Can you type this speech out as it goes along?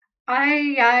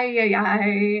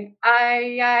AyAyAyAi.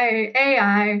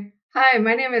 Hi,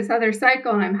 my name is Heather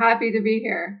Cycle, and I'm happy to be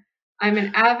here. I'm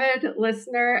an avid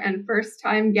listener and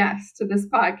first-time guest to this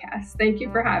podcast. Thank you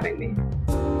for having me.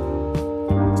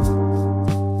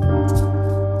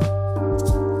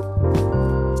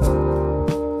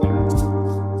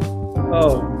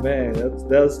 Oh man, that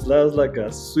was like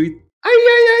a sweet ay.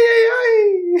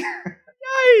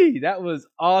 Hey, that was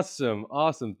awesome.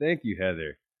 Awesome. Thank you,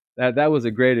 Heather. That was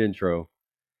a great intro.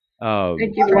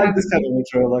 Thank you I for like having this kind me. of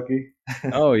intro, Lucky.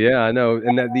 Oh yeah, I know.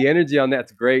 And the energy on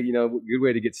that's great. Good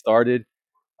way to get started.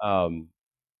 Um,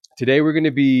 Today we're going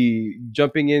to be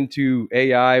jumping into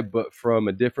AI, but from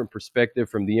a different perspective,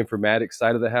 from the informatics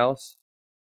side of the house.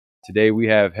 Today we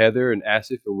have Heather and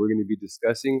Asif, and we're going to be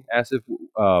discussing. Asif,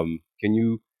 can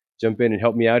you jump in and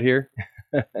help me out here?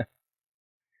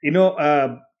 You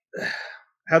know,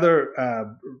 Heather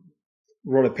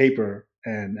wrote a paper,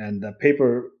 and the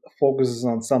paper focuses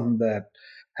on something that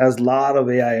has a lot of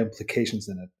AI implications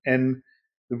in it. And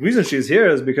the reason she's here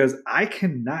is because I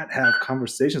cannot have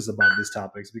conversations about these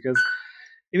topics because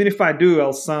even if I do,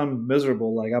 I'll sound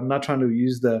miserable. Like I'm not trying to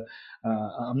use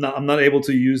I'm not able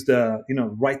to use the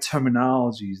right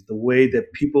terminologies, the way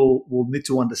that people will need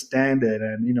to understand it,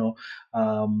 and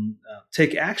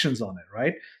take actions on it,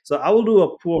 right? So I will do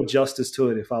a poor justice to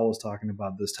it if I was talking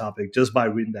about this topic just by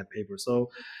reading that paper.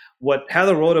 So what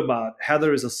Heather wrote about,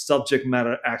 Heather is a subject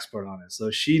matter expert on it.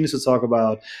 So she needs to talk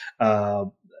about uh,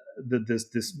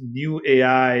 this new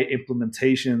AI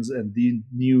implementations and the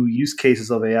new use cases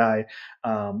of AI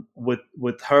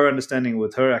with her understanding,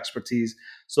 with her expertise.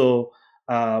 So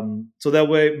so that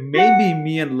way maybe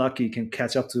me and Lucky can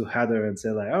catch up to Heather and say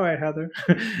like, all right, Heather,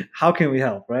 how can we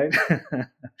help, right?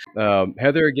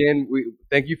 Heather, again, we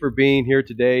thank you for being here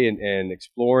today and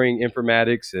exploring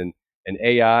informatics and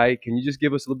AI. Can you just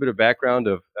give us a little bit of background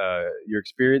of your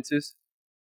experiences?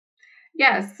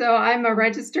 Yes, so I'm a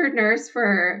registered nurse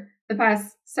for the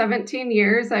past 17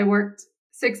 years. I worked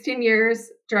 16 years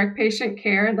direct patient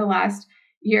care, and the last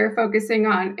year focusing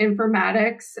on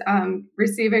informatics,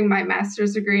 receiving my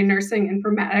master's degree in nursing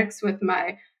informatics with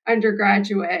my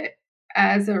undergraduate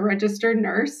as a registered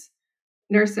nurse,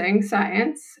 nursing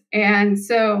science. And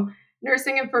so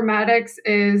nursing informatics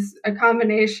is a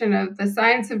combination of the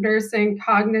science of nursing,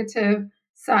 cognitive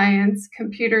science,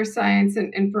 computer science,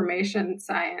 and information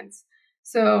science.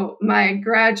 So my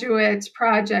graduate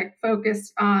project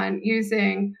focused on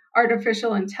using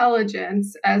artificial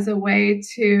intelligence as a way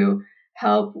to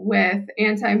help with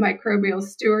antimicrobial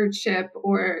stewardship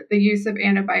or the use of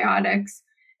antibiotics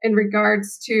in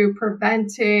regards to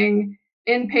preventing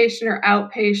inpatient or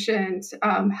outpatient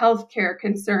healthcare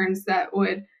concerns that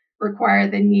would require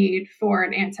the need for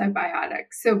an antibiotic.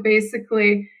 So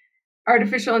basically,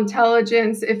 artificial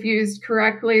intelligence, if used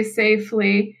correctly,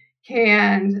 safely,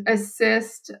 can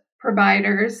assist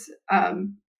providers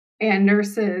and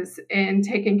nurses in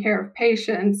taking care of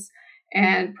patients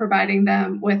and providing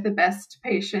them with the best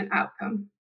patient outcome.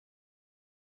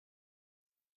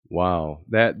 Wow,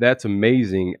 that's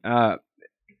amazing. You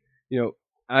know,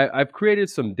 I've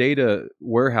created some data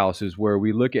warehouses where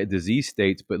we look at disease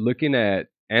states, but looking at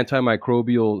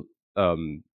antimicrobial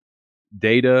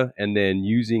data and then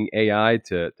using AI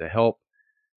to help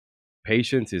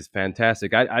patients is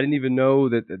fantastic. I didn't even know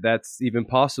that's even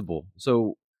possible.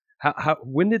 So,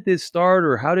 when did this start,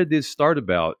 or how did this start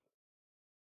about?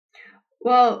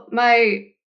 Well, my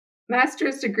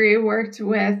master's degree worked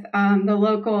with the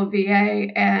local VA,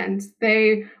 and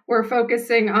they were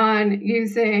focusing on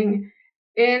using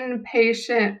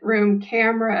inpatient room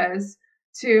cameras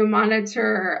to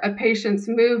monitor a patient's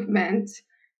movement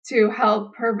to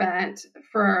help prevent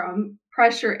from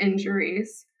pressure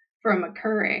injuries from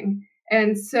occurring.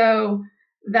 And so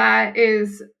that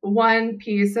is one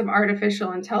piece of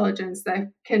artificial intelligence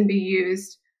that can be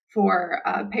used for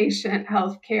patient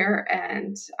health care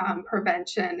and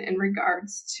prevention in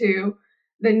regards to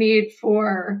the need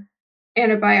for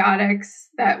antibiotics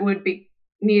that would be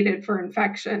needed for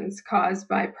infections caused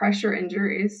by pressure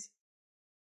injuries.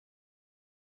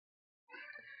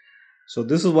 So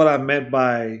this is what I meant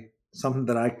by something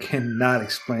that I cannot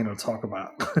explain or talk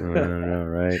about. I don't know,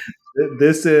 right?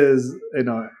 This is,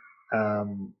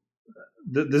 um,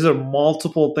 these are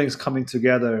multiple things coming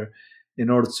together in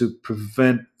order to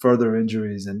prevent further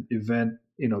injuries and prevent,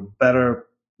 better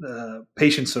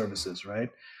patient services, right?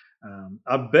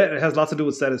 I bet it has lots to do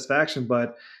with satisfaction,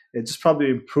 but it just probably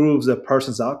improves a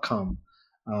person's outcome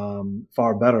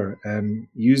far better. And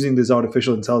using this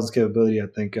artificial intelligence capability, I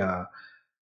think, I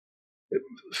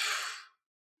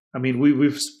mean,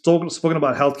 we've spoken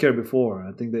about healthcare before.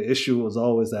 I think the issue was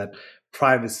always that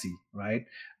privacy, right?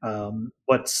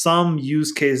 But some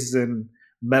use cases in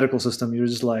medical system, you're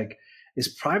just like, is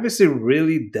privacy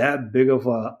really that big of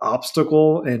a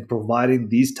obstacle in providing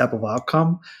these type of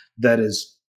outcome that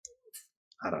is,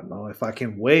 I don't know if I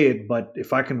can weigh it, but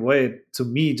if I can weigh it, to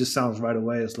me, it just sounds right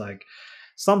away. It's like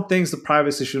some things the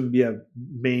privacy shouldn't be a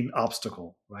main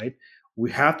obstacle, right? We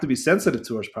have to be sensitive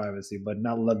towards privacy, but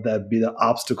not let that be the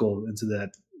obstacle into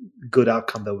that good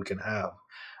outcome that we can have.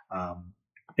 Um,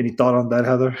 any thought on that,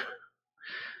 Heather?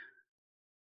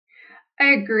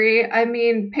 I agree. I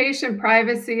mean, patient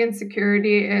privacy and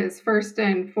security is first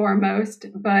and foremost,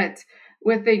 but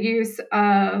with the use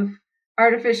of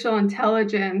artificial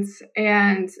intelligence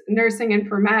and nursing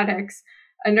informatics,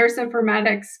 a nurse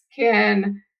informatics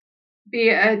can be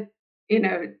a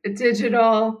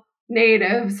digital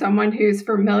native, someone who's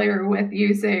familiar with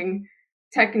using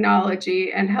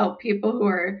technology and help people who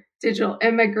are digital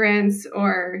immigrants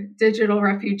or digital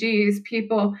refugees,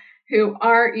 people who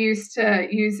aren't used to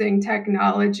using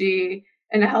technology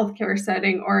in a healthcare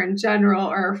setting or in general,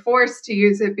 or are forced to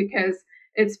use it because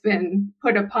it's been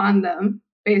put upon them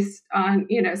based on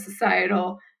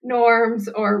societal norms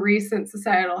or recent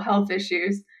societal health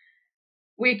issues.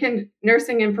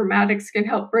 Nursing informatics can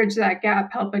help bridge that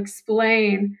gap, help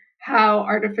explain how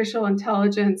artificial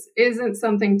intelligence isn't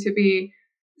something to be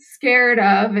scared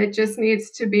of. It just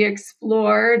needs to be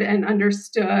explored and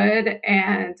understood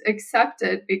and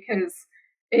accepted, because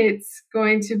it's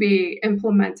going to be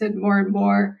implemented more and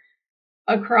more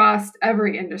across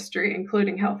every industry,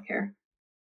 including healthcare.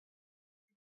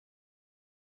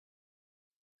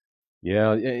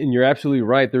 Yeah, and you're absolutely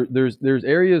right. There's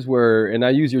areas where, and I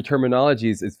use your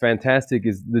terminologies. It's fantastic.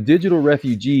 Is the digital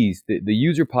refugees, the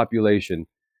user population?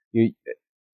 You,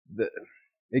 the,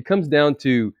 it comes down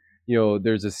to,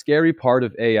 there's a scary part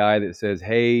of AI that says,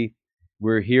 hey,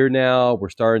 we're here now. We're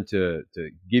starting to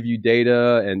give you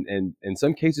data, and in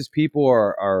some cases, people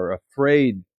are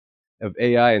afraid of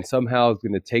AI, and somehow it's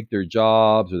going to take their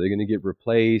jobs, or they're going to get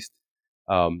replaced.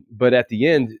 But at the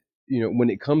end, when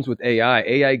it comes with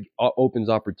AI opens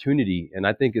opportunity, and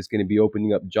I think it's going to be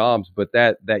opening up jobs. But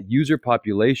that user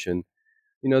population,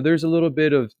 there's a little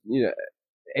bit of,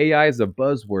 AI is a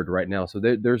buzzword right now, so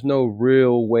there's no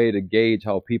real way to gauge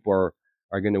how people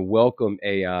are going to welcome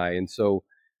AI, and so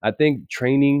I think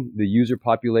training the user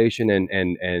population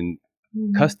and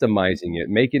customizing it,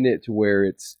 making it to where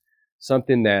it's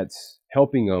something that's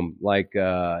helping them, like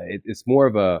it's more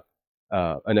of a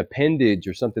an appendage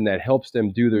or something that helps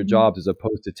them do their jobs as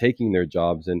opposed to taking their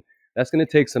jobs, and that's going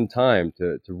to take some time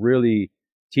to really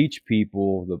teach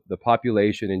people, the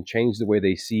population, and change the way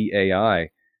they see AI.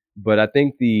 But I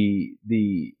think the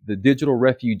digital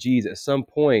refugees at some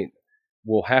point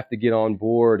will have to get on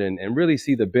board and really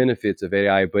see the benefits of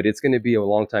AI. But it's going to be a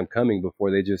long time coming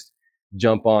before they just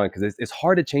jump on, because it's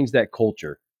hard to change that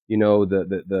culture.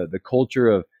 The culture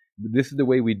of, this is the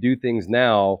way we do things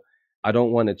now. I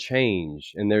don't want to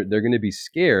change, and they're going to be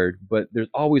scared. But there's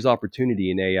always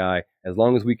opportunity in AI, as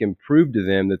long as we can prove to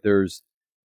them that there's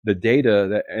the data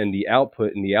that and the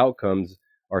output and the outcomes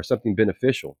are something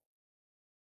beneficial.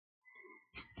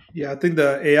 Yeah, I think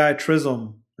the AI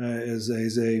Trism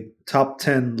is a top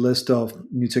 10 list of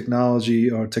new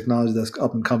technology or technology that's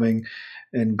up and coming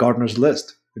in Gartner's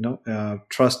list,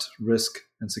 trust, risk,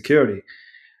 and security.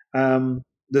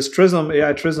 This Trism,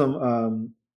 AI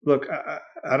Trism, look,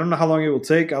 I don't know how long it will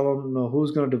take. I don't know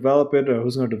who's going to develop it or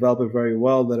who's going to develop it very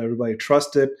well, that everybody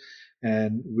trusts it,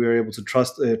 and we're able to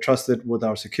trust it with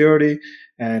our security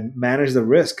and manage the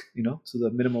risk, to the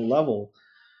minimal level.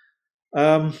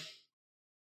 Um,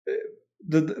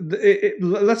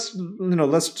 let's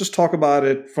just talk about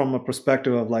it from a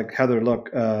perspective of, like, Heather,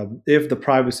 look, if the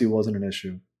privacy wasn't an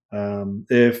issue,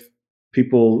 if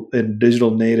people in digital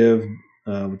native,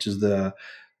 which is the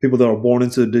people that are born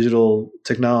into digital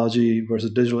technology,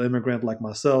 versus digital immigrant like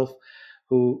myself,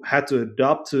 who had to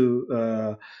adopt to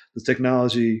the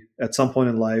technology at some point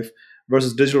in life,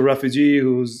 versus digital refugee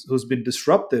who's been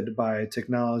disrupted by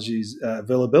technology's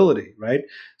availability, right?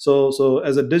 So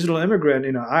as a digital immigrant,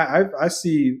 I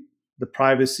see the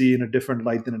privacy in a different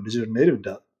light than a digital native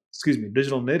does. Excuse me,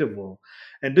 digital native will.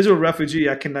 And digital refugee,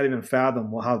 I cannot even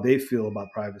fathom how they feel about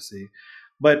privacy.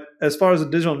 But as far as a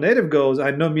digital native goes,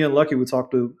 I know me and Lucky would talk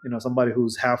to somebody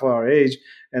who's half our age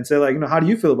and say, like, how do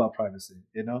you feel about privacy?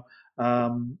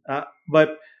 Um, uh,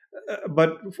 but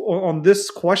but on this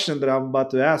question that I'm about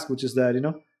to ask, which is that,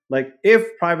 like,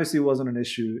 if privacy wasn't an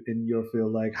issue in your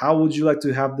field, like, how would you like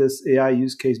to have this AI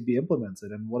use case be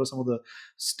implemented, and what are some of the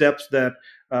steps that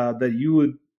you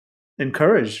would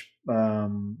encourage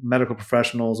medical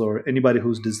professionals or anybody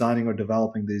who's designing or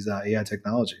developing these AI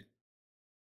technology?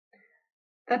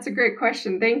 That's a great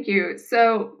question. Thank you.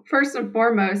 So, first and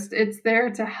foremost, it's there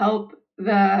to help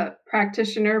the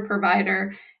practitioner,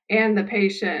 provider, and the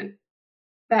patient.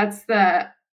 That's the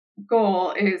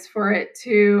goal, is for it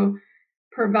to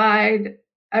provide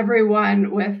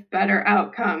everyone with better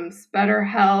outcomes, better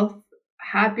health,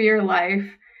 happier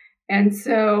life. And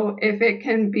so, if it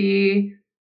can be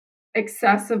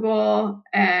accessible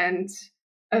and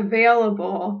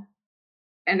available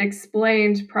and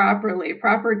explained properly,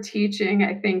 proper teaching,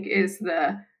 I think, is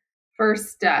the first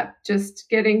step. Just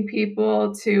getting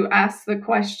people to ask the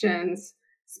questions,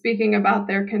 speaking about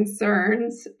their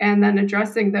concerns, and then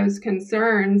addressing those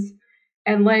concerns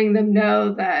and letting them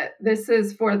know that this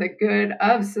is for the good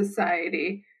of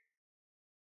society.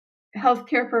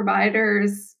 Healthcare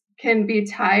providers can be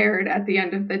tired at the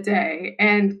end of the day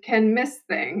and can miss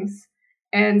things.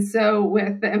 And so,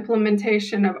 with the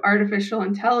implementation of artificial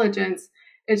intelligence,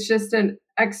 it's just an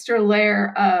extra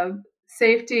layer of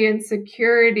safety and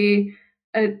security,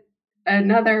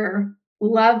 another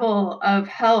level of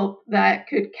help that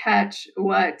could catch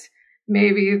what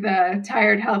maybe the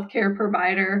tired healthcare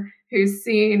provider who's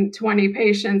seen 20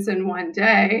 patients in one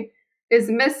day is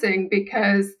missing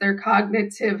because they're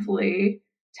cognitively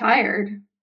tired.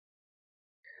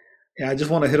 Yeah, I just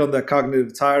want to hit on that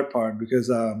cognitive tired part because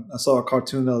I saw a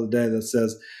cartoon the other day that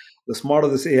says the smarter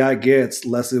this AI gets,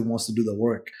 less it wants to do the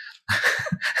work.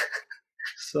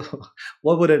 So,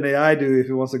 what would an AI do if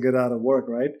it wants to get out of work,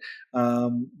 right?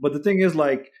 But the thing is,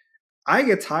 like, I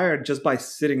get tired just by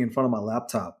sitting in front of my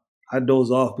laptop. I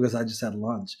doze off because I just had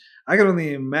lunch. I can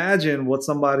only imagine what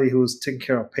somebody who's taking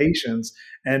care of patients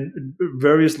and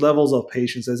various levels of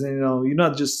patients, as in, you're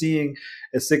not just seeing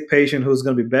a sick patient who's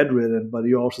going to be bedridden, but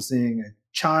you're also seeing a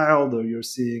child, or you're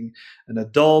seeing an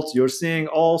adult. You're seeing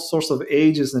all sorts of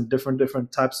ages and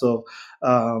different types of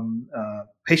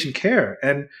patient care.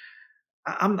 And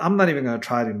I'm not even going to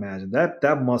try to imagine that.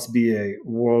 That must be a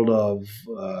world of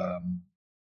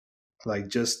like,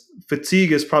 just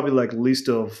fatigue is probably like least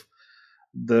of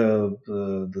the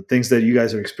things that you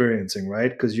guys are experiencing,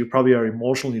 right? Because you probably are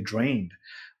emotionally drained,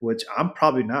 which I'm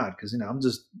probably not, because I'm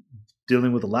just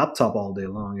dealing with a laptop all day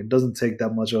long. It doesn't take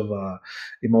that much of a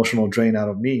emotional drain out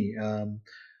of me. You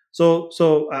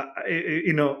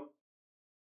know,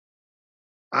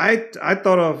 I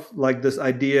thought of like this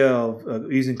idea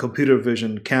of using computer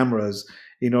vision cameras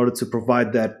in order to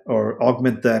provide that or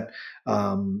augment that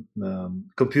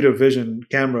computer vision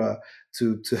camera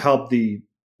to help the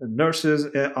nurses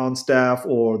on staff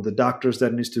or the doctors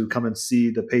that needs to come and see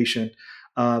the patient,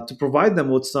 to provide them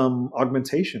with some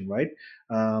augmentation, right?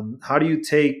 How do you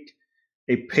take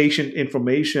a patient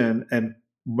information and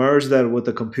merge that with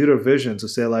the computer vision to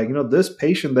say, like, this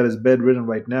patient that is bedridden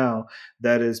right now,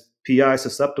 that is PI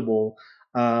susceptible,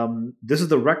 this is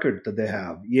the record that they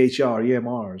have, EHR,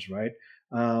 EMRs, right?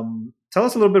 Tell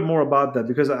us a little bit more about that,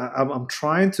 because I'm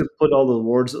trying to put all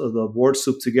the word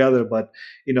soup together, but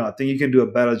I think you can do a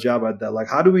better job at that. Like,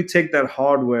 how do we take that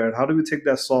hardware, and how do we take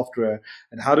that software,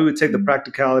 and how do we take the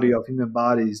practicality of human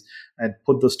bodies and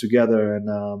put those together? And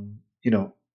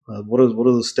what are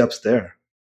the steps there?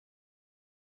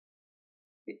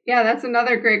 Yeah, that's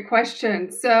another great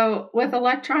question. So, with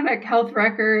electronic health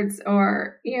records,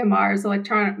 or EMRs,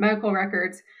 electronic medical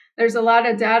records, there's a lot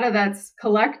of data that's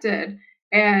collected,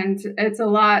 and it's a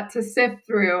lot to sift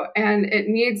through, and it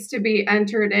needs to be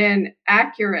entered in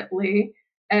accurately,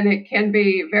 and it can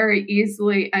be very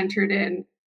easily entered in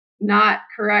not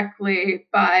correctly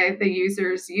by the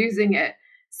users using it.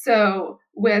 So,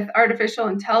 with artificial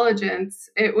intelligence,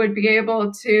 it would be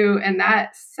able to, in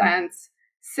that sense,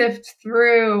 sift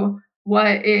through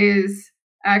what is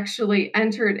actually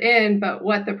entered in, but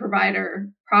what the provider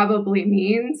probably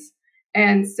means.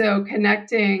 And so,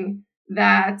 connecting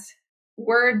that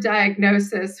word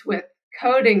diagnosis with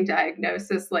coding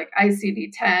diagnosis, like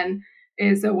ICD-10,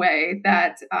 is a way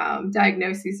that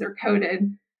diagnoses are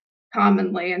coded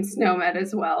commonly, in SNOMED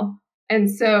as well. And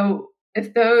so,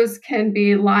 if those can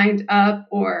be lined up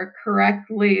or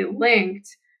correctly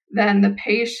linked, then the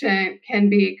patient can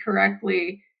be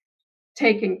correctly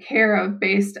taken care of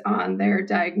based on their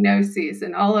diagnoses.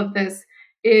 And all of this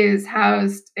is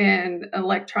housed in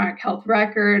electronic health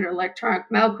record or electronic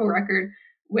medical record,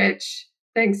 which,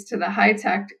 thanks to the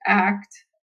HITECH Act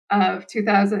of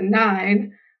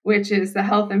 2009, which is the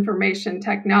Health Information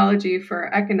Technology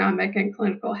for Economic and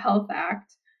Clinical Health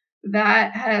Act,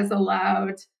 that has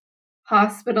allowed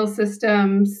hospital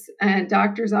systems and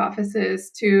doctors'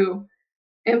 offices to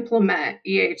implement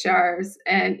EHRs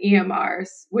and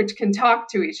EMRs, which can talk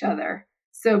to each other.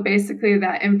 So basically,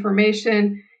 that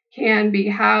information can be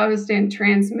housed and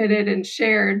transmitted and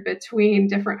shared between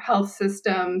different health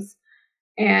systems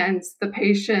and the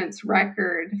patient's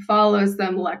record follows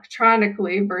them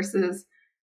electronically versus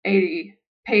a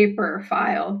paper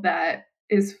file that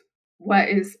is what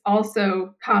is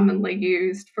also commonly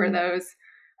used for those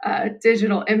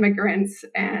digital immigrants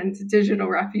and digital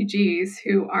refugees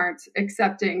who aren't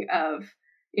accepting of,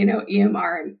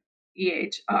 EMR and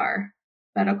EHR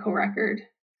medical record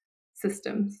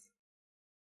systems.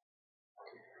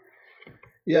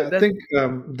 Yeah, I think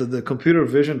the computer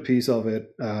vision piece of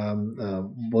it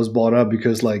was brought up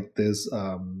because like there's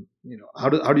how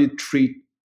do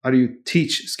you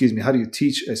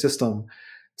teach a system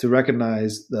to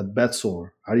recognize the bed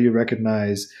sore? How do you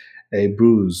recognize a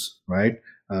bruise? Right,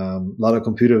 a lot of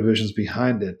computer visions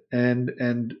behind it,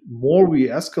 and more we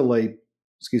escalate.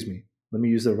 Excuse me, let me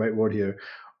use the right word here.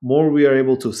 More we are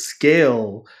able to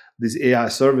scale these AI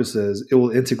services, it will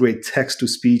integrate text to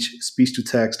speech, speech to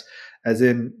text, as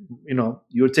in,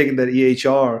 you're taking that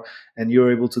EHR and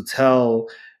you're able to tell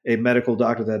a medical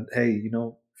doctor that, hey,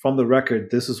 from the record,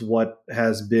 this is what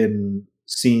has been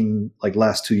seen like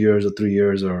last 2 years or 3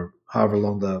 years or however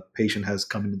long the patient has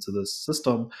come into the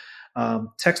system.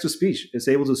 Text to speech is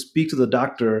able to speak to the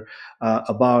doctor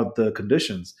about the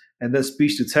conditions, and then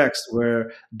speech to text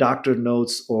where doctor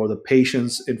notes or the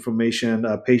patient's information,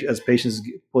 as patients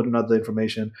put in other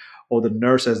information, or the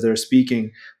nurse as they're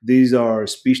speaking, these are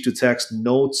speech to text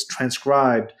notes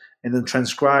transcribed, and then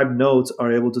transcribed notes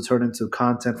are able to turn into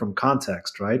content from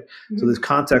context, right? Mm-hmm. So these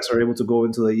contexts are able to go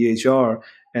into the EHR,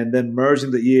 and then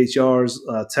merging the EHR's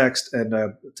text and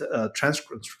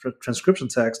transcription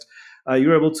text,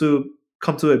 you're able to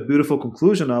come to a beautiful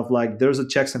conclusion of like there's a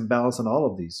checks and balance on all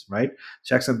of these, right?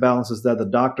 Checks and balances that the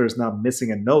doctor is not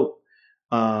missing a note.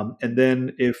 And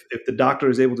then if the doctor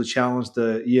is able to challenge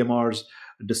the EMR's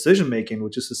decision making,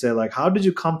 which is to say, like, how did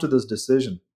you come to this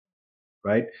decision,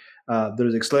 right?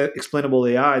 There's explainable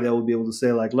AI that will be able to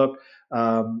say, like, look,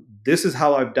 this is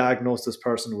how I've diagnosed this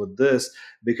person with this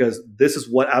because this is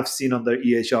what I've seen on their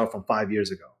EHR from 5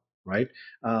 years ago, right?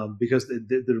 Because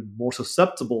they're more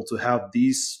susceptible to have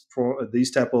these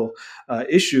type of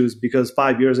issues because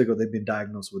 5 years ago they've been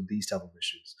diagnosed with these type of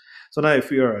issues. So now,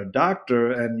 if you're a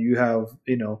doctor and you have,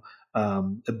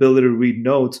 ability to read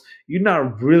notes, you're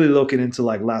not really looking into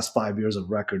like last 5 years of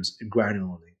records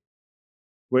granularly.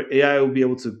 Where AI will be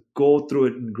able to go through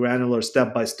it in granular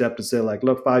step by step to say, like,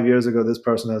 look, 5 years ago, this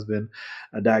person has been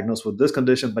diagnosed with this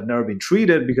condition, but never been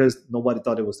treated because nobody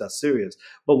thought it was that serious.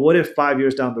 But what if 5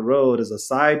 years down the road, as a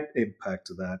side impact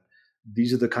to that,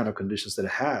 these are the kind of conditions that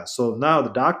it has? So now the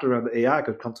doctor and the AI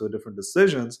could come to different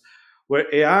decisions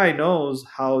where AI knows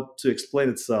how to explain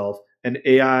itself, and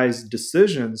AI's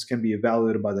decisions can be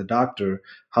evaluated by the doctor,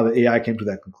 how the AI came to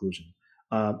that conclusion.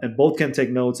 And both can take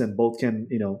notes and both can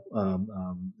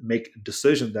make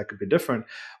decisions that could be different.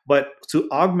 But to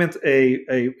augment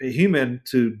a human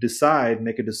to decide,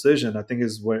 make a decision, I think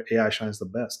is where AI shines the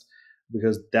best,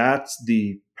 because that's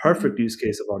the perfect use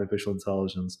case of artificial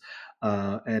intelligence.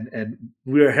 And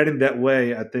we're heading that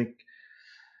way, I think,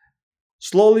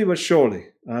 slowly but surely.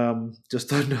 Just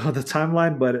don't know the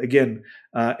timeline, but again,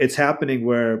 it's happening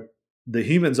where the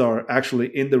humans are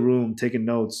actually in the room taking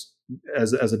notes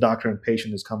as a doctor and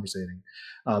patient is conversating.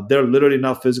 They're literally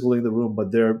not physically in the room,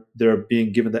 but they're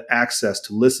being given the access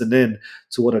to listen in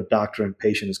to what a doctor and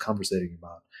patient is conversating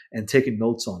about and taking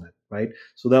notes on it, right?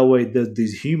 So that way,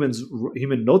 these human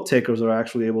note takers are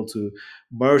actually able to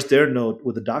merge their note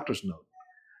with the doctor's note.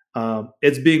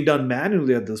 It's being done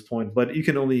manually at this point, but you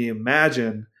can only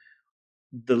imagine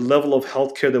the level of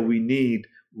healthcare that we need.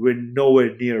 We're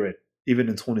nowhere near it, even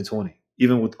in 2020,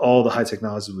 even with all the high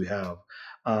technology we have.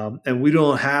 And we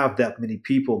don't have that many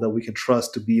people that we can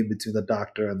trust to be in between the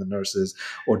doctor and the nurses,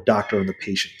 or doctor and the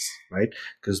patients, right?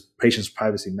 Because patients'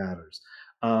 privacy matters.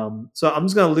 So I'm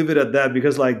just gonna leave it at that,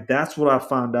 because like that's what I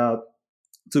found out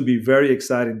to be very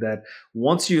exciting, that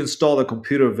once you install the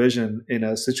computer vision in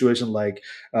a situation like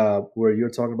where you're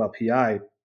talking about PI,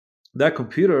 that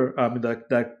computer,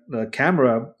 that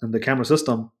camera and the camera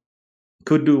system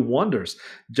could do wonders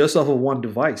just off of one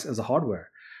device as a hardware.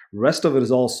 Rest of it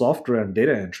is all software and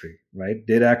data entry, right?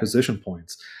 Data acquisition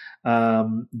points.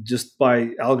 Just by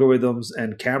algorithms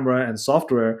and camera and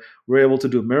software, we're able to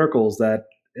do miracles that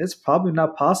it's probably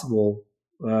not possible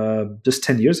just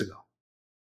 10 years ago.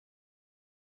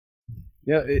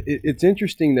 Yeah, it's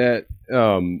interesting that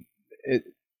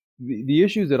the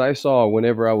issues that I saw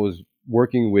whenever I was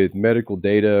working with medical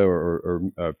data or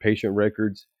patient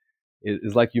records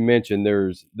is like you mentioned.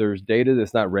 There's data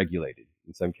that's not regulated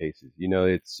in some cases.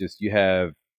 It's just you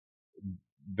have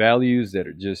values that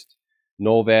are just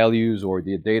null values, or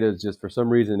the data is just, for some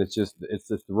reason, it's just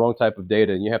the wrong type of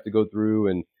data, and you have to go through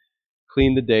and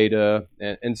clean the data,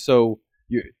 and so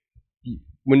you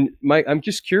I'm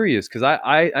just curious because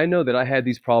I know that I had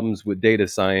these problems with data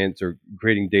science or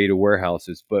creating data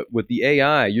warehouses, but with the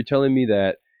AI, you're telling me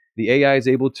that the AI is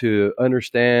able to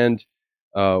understand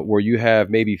where you have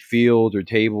maybe fields or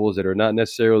tables that are not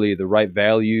necessarily the right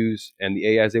values, and the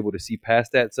AI is able to see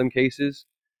past that in some cases.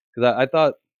 Because I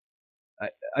thought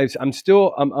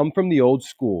I'm from the old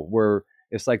school where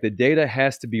it's like the data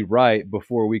has to be right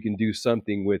before we can do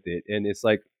something with it, and it's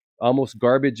like almost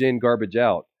garbage in, garbage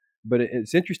out. But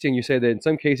it's interesting you say that in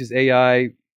some cases AI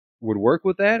would work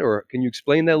with that, or can you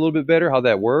explain that a little bit better, how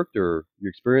that worked, or your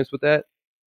experience with that?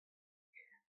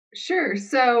 Sure.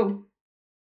 So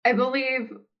I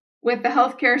believe with the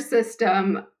healthcare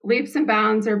system, leaps and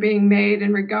bounds are being made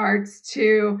in regards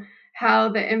to how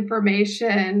the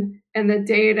information and the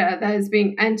data that is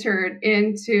being entered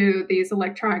into these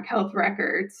electronic health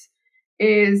records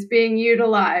is being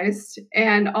utilized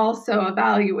and also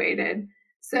evaluated.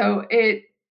 So it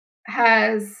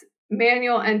has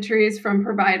manual entries from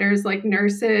providers like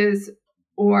nurses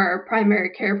or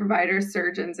primary care providers,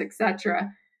 surgeons,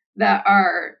 etc., that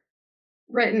are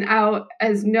written out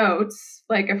as notes,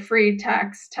 like a free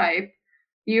text type.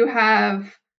 You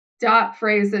have dot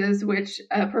phrases, which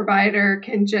a provider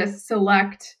can just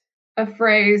select a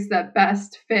phrase that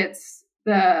best fits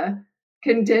the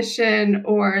condition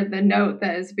or the note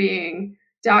that is being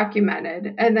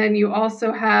documented. And then you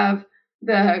also have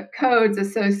the codes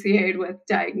associated with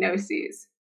diagnoses.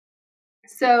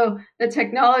 So the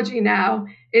technology now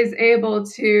is able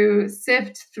to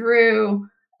sift through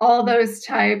all those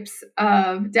types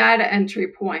of data entry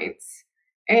points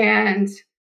and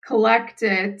collect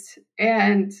it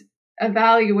and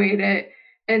evaluate it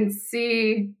and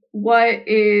see what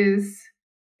is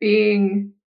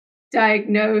being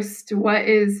diagnosed, what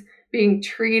is being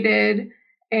treated,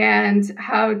 and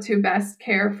how to best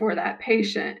care for that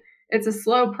patient. It's a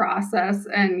slow process.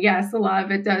 And yes, a lot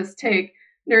of it does take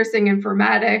nursing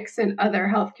informatics and other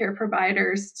healthcare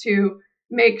providers to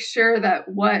make sure that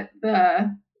what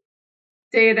the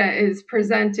data is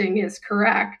presenting is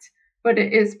correct, but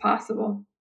it is possible.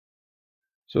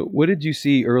 So, what did you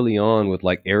see early on with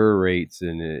like error rates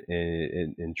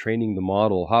and training the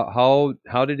model?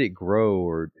 How did it grow,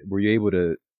 or were you able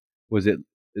to? Was it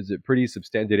is it pretty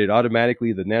substantial? Did it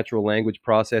automatically the natural language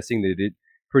processing? Did it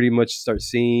pretty much start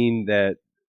seeing that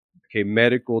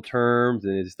medical terms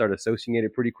and it start associating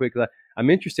it pretty quickly? I'm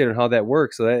interested in how that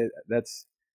works. So that's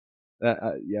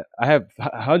yeah. I have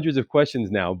hundreds of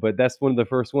questions now, but that's one of the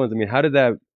first ones. I mean, how did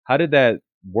that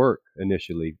work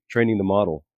initially? Training the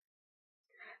model.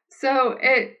 So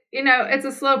it's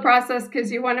a slow process because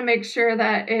you want to make sure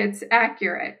that it's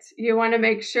accurate. You want to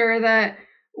make sure that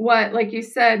what, like you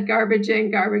said, garbage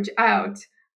in, garbage out.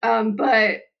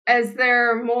 But as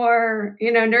there are more,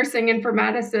 nursing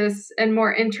informaticists and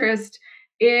more interest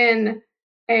in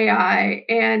AI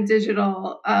and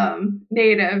digital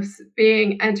natives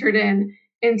being entered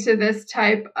into this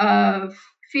type of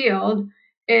field,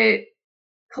 it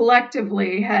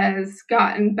collectively has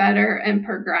gotten better and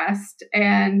progressed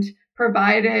and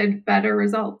provided better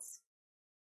results.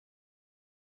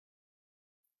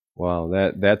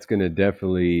 Wow, that's going to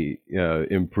definitely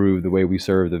improve the way we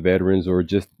serve the veterans, or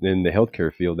just in the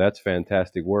healthcare field. That's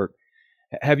fantastic work.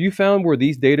 Have you found where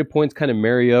these data points kind of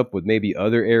marry up with maybe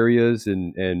other areas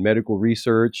and medical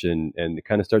research, and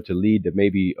kind of start to lead to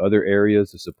maybe other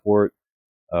areas to support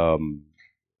um,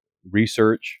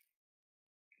 research?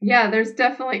 Yeah, there's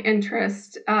definitely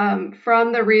interest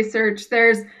from the research.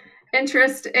 There's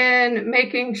interest in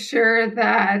making sure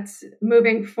that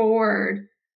moving forward,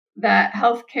 that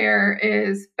healthcare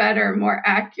is better, more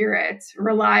accurate,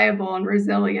 reliable, and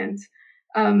resilient.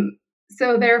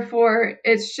 So therefore,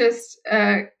 it's just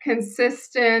a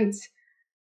consistent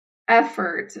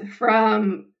effort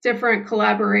from different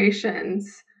collaborations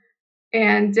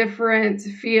and different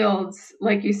fields,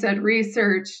 like you said,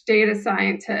 research, data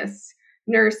scientists,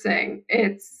 nursing.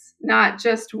 It's not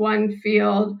just one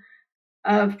field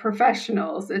of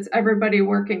professionals, it's everybody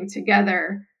working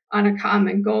together on a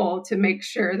common goal to make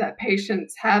sure that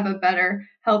patients have a better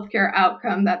healthcare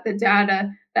outcome, that the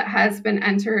data that has been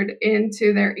entered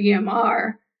into their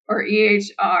EMR or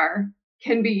EHR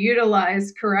can be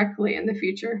utilized correctly in the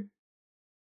future.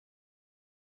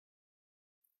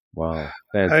 Wow, I,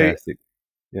 fantastic.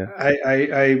 Yeah.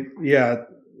 yeah.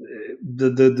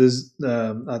 This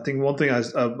I think one thing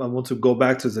I want to go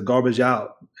back to is the garbage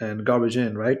out and garbage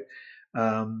in, right?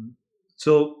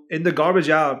 So in the garbage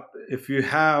out, if you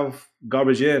have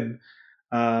garbage in,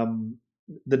 um,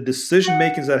 the decision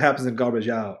makings that happens in garbage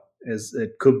out is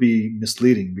it could be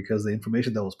misleading because the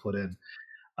information that was put in.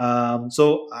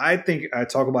 So I think I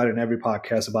talk about it in every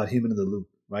podcast about human in the loop,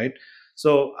 right?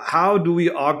 So how do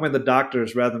we augment the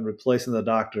doctors rather than replacing the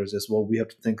doctors is what we have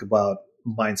to think about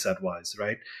mindset wise,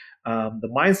 right? The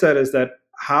mindset is that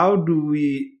how do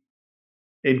we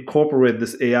incorporate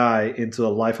this AI into the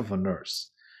life of a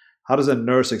nurse? How does a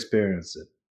nurse experience it,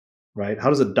 right? How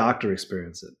does a doctor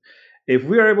experience it? If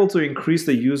we are able to increase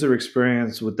the user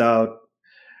experience without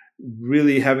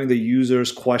really having the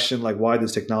users question like why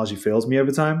this technology fails me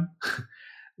every time,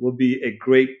 will be a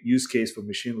great use case for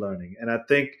machine learning. And I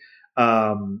think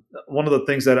one of the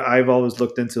things that I've always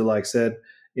looked into, like said,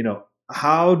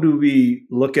 how do we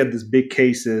look at these big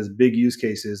cases, big use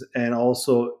cases, and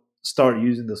also start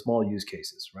using the small use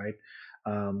cases, right?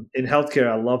 In healthcare,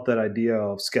 I love that idea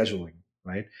of scheduling,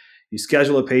 right? You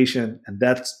schedule a patient, and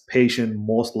that patient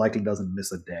most likely doesn't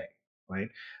miss a day, right?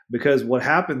 Because what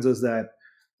happens is that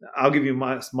I'll give you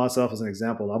myself as an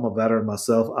example. I'm a veteran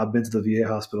myself. I've been to the VA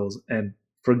hospitals, and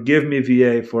forgive me,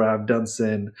 VA, for I've done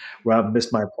sin where I've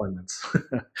missed my appointments.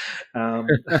 um,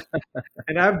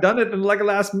 and I've done it in like a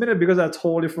last minute because I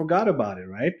totally forgot about it,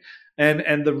 right?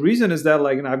 And the reason is that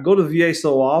I go to VA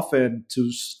so often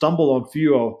to stumble on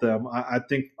few of them. I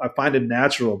think I find it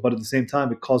natural, but at the same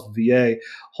time, it costs VA a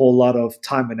whole lot of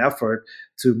time and effort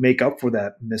to make up for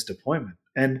that missed appointment.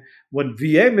 And when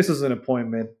VA misses an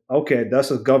appointment, okay,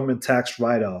 that's a government tax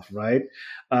write-off, right?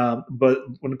 But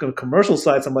when on the commercial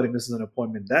side, somebody misses an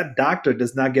appointment, that doctor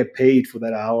does not get paid for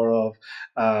that hour of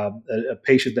a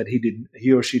patient that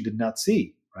he or she did not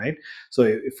see, right?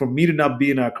 So for me to not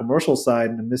be in our commercial side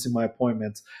and missing my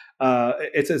appointments,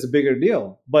 it's a bigger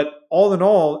deal. But all in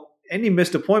all, any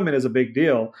missed appointment is a big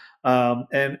deal.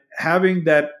 And having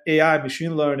that AI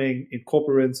machine learning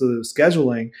incorporated into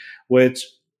scheduling, which,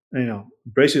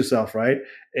 brace yourself, right?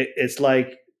 It's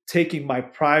like taking my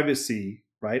privacy,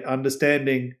 right?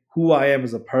 Understanding who I am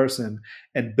as a person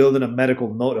and building a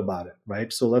medical note about it,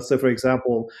 right? So let's say, for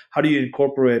example, how do you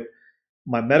incorporate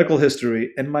my medical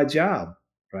history and my job,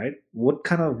 right? What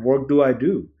kind of work do I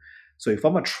do? So if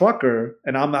I'm a trucker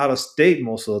and I'm out of state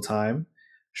most of the time,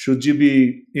 should you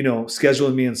be,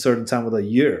 scheduling me in certain time of the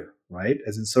year, right?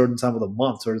 As in certain time of the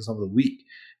month, certain time of the week.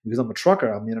 Because I'm a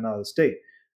trucker, I'm in and out of the state.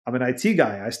 I'm an IT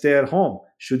guy, I stay at home.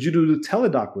 Should you do the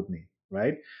teledoc with me,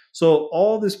 right? So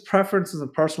all these preferences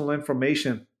and personal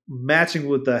information matching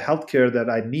with the healthcare that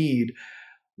I need,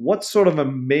 what sort of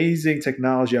amazing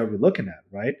technology are we looking at,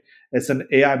 right? It's an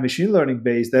AI machine learning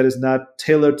base that is not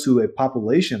tailored to a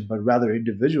population, but rather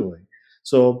individually.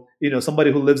 So,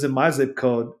 somebody who lives in my zip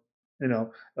code, I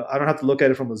don't have to look at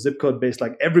it from a zip code base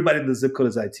like everybody in the zip code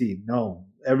is IT. No,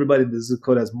 everybody in the zip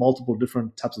code has multiple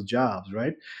different types of jobs,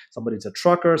 right? Somebody's a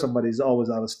trucker, somebody's always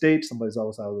out of state, somebody's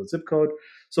always out of the zip code.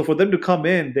 So for them to come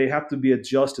in, they have to be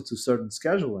adjusted to certain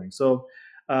scheduling. So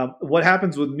what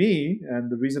happens with me, and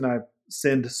the reason I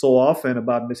sinned so often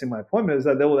about missing my appointment, is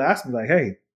that they will ask me like,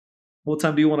 "Hey, what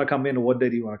time do you want to come in, or what day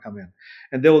do you want to come in?"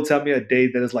 And they will tell me a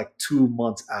date that is like 2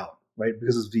 months out, right?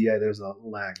 Because it's VA, there's a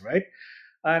lag, right?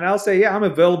 And I'll say, "Yeah, I'm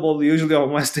available usually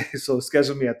on Wednesday, so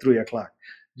schedule me at 3 o'clock."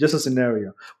 Just a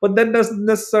scenario, but that doesn't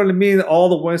necessarily mean all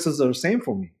the Wednesdays are the same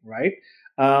for me, right?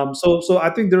 So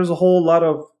I think there's a whole lot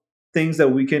of things that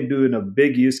we can do in a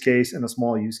big use case and a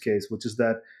small use case, which is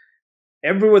that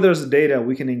everywhere there's data,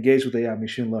 we can engage with AI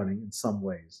machine learning in some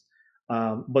ways.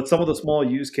 But some of the small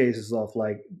use cases of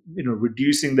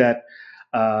reducing that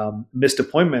missed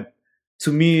appointment,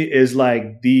 to me, is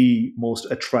like the most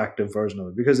attractive version of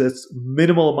it because it's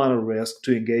minimal amount of risk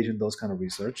to engage in those kind of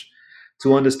research,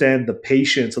 to understand the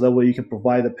patient, so that way you can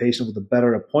provide the patient with a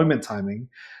better appointment timing,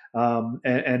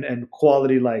 and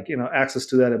quality, access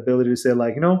to that ability to say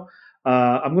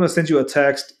I'm going to send you a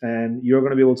text, and you're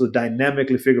going to be able to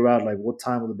dynamically figure out like what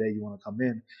time of the day you want to come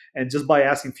in. And just by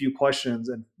asking a few questions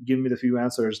and giving me the few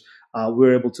answers,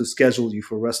 we're able to schedule you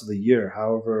for the rest of the year,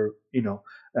 however,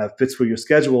 fits for your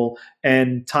schedule.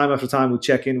 And time after time, we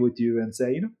check in with you and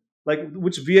say, like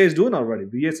which VA is doing already.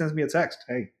 VA sends me a text,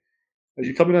 "Hey, are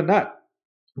you coming or not?"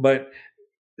 But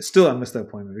still, I missed the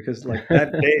appointment because like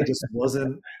that day just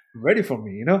wasn't ready for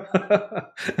me,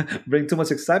 bring too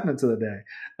much excitement to the day.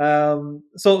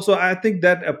 So I think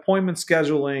that appointment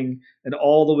scheduling and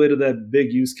all the way to that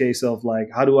big use case of like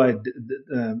how do I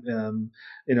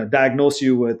diagnose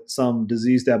you with some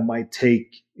disease that might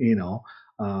take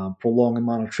prolonged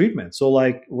amount of treatment. So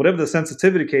like whatever the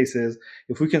sensitivity case is,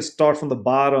 if we can start from the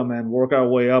bottom and work our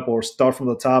way up, or start from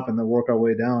the top and then work our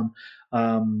way down,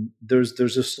 there's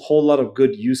just a whole lot of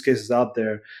good use cases out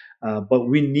there, but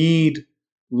we need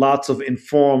lots of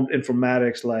informed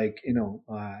informatics, like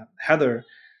Heather,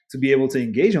 to be able to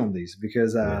engage on these,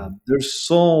 because Yeah. there's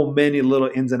so many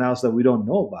little ins and outs that we don't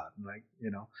know about, like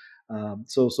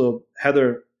so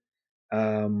Heather,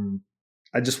 um,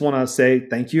 I just want to say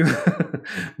thank you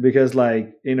because,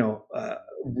 like,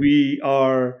 we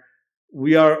are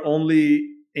only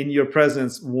in your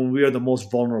presence when we are the most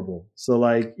vulnerable. So,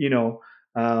 like,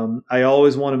 I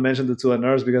always want to mention it to a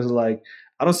nurse because, like,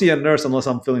 I don't see a nurse unless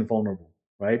I'm feeling vulnerable,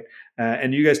 right?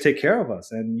 And you guys take care of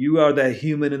us, and you are that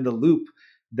human in the loop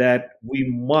that we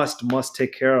must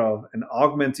take care of and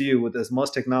augment you with as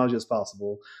much technology as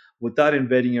possible without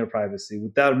invading your privacy,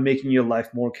 without making your life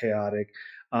more chaotic,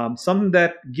 something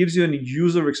that gives you a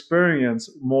user experience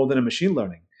more than a machine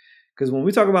learning. Because when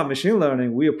we talk about machine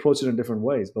learning, we approach it in different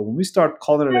ways. But when we start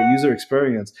calling it a user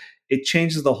experience, it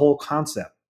changes the whole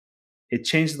concept. It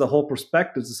changes the whole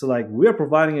perspective. So, like, we are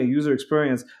providing a user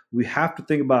experience. We have to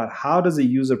think about how does a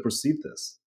user perceive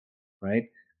this, right?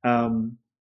 Um,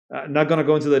 not going to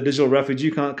go into the digital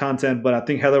refugee content, but I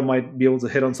think Heather might be able to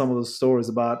hit on some of those stories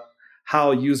about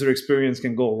how user experience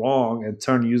can go wrong and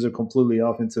turn user completely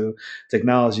off into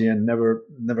technology and never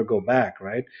go back,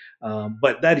 right?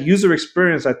 But that user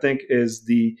experience, I think, is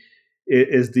the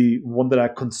one that I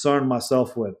concern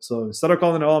myself with. So instead of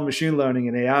calling it all machine learning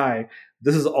and AI,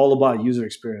 this is all about user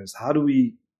experience. How do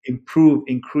we improve,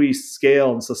 increase,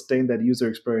 scale, and sustain that user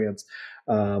experience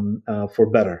for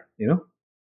better? Yeah.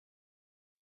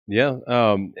 Yeah.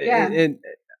 And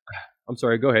I'm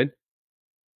sorry. Go ahead.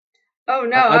 Oh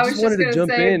no, I I just was just wanted to gonna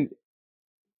jump say in.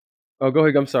 Oh, go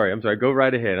ahead. I'm sorry. Go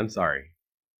right ahead. I'm sorry.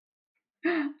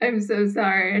 I'm so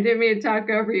sorry. I didn't mean to talk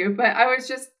over you, but I was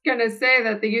just going to say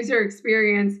that the user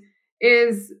experience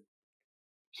is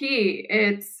key.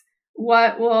 It's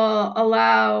what will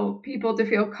allow people to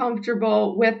feel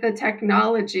comfortable with the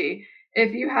technology.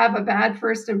 If you have a bad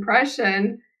first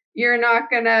impression, you're not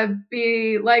going to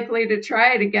be likely to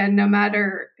try it again, no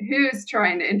matter who's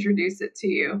trying to introduce it to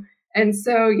you. And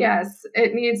so, yes,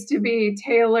 it needs to be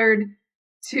tailored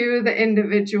to the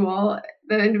individual.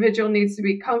 The individual needs to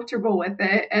be comfortable with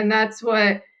it. And that's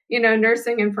what,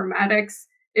 nursing informatics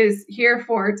is here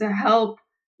for, to help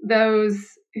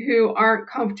those who aren't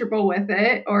comfortable with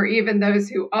it, or even those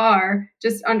who are,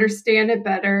 just understand it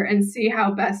better and see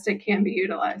how best it can be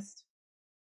utilized.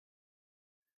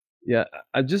 Yeah.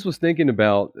 I just was thinking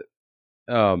about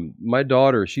my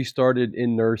daughter. She started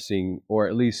in nursing, or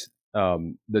at least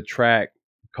the track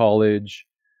college,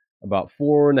 about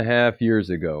 4.5 years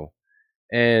ago.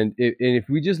 And if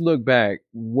we just look back,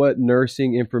 what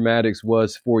nursing informatics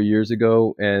was 4 years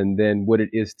ago, and then what it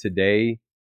is today,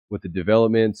 with the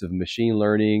developments of machine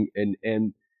learning,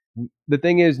 and the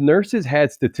thing is, nurses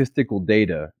had statistical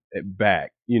data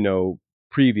back,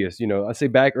 previous, I say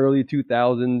back early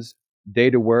 2000s,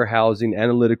 data warehousing,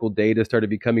 analytical data started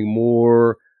becoming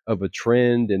more of a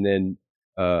trend, and then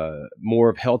more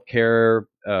of healthcare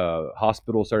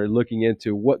hospitals started looking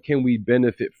into what can we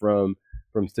benefit from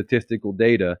statistical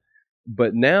data.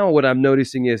 But now what I'm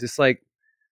noticing is it's like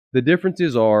the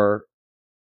differences are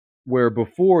where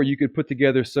before you could put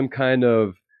together some kind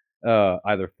of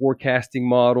either forecasting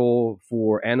model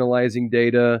for analyzing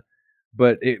data,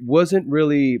 but it wasn't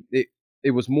really,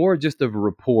 it was more just of a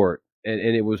report, and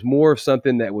it was more of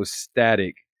something that was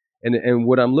static. And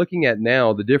what I'm looking at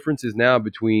now, the difference is now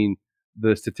between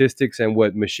the statistics and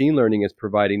what machine learning is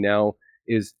providing now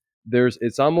is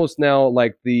it's almost now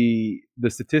like the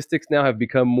statistics now have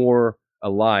become more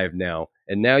alive now,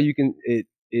 and now you can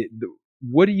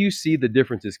what do you see the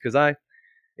differences? Because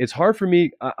it's hard for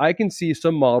me. I can see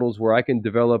some models where I can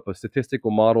develop a statistical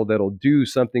model that'll do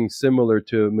something similar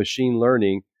to machine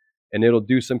learning, and it'll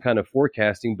do some kind of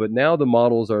forecasting. But now the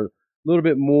models are a little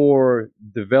bit more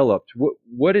developed.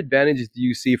 What advantages do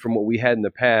you see from what we had in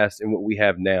the past and what we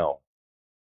have now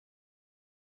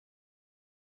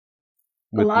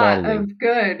A with lot modeling? of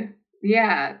good.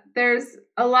 Yeah, there's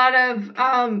a lot of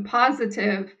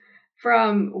positive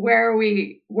from where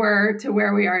we were to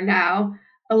where we are now.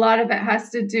 A lot of it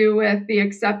has to do with the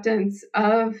acceptance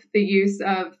of the use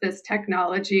of this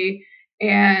technology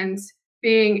and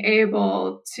being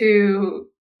able to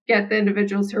get the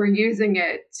individuals who are using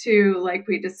it to, like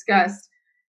we discussed,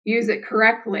 use it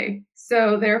correctly.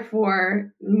 So,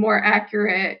 therefore, the more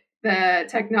accurate the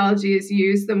technology is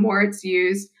used, the more it's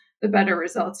used, the better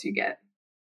results you get.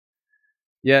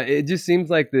 Yeah, it just seems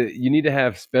like you need to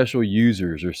have special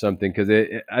users or something, because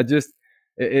the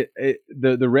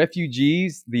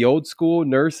refugees, the old school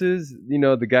nurses,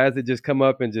 the guys that just come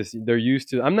up and just they're used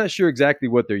to. I'm not sure exactly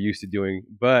what they're used to doing,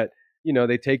 but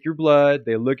they take your blood,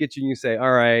 they look at you, and you say,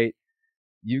 "All right,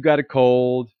 you got a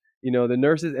cold." The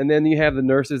nurses, and then you have the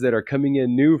nurses that are coming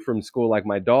in new from school, like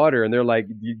my daughter, and they're like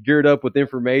geared up with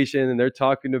information, and they're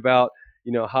talking about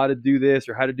how to do this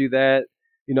or how to do that.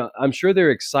 I'm sure they're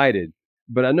excited,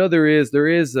 but I know there is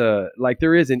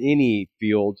in any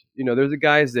field, there's the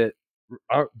guys that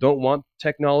don't want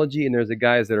technology, and there's the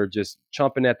guys that are just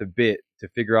chomping at the bit to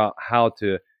figure out how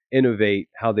to innovate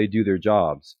how they do their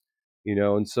jobs.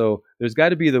 And so there's got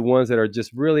to be the ones that are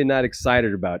just really not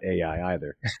excited about AI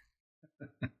either.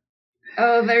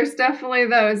 Oh, there's definitely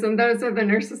those. And those are the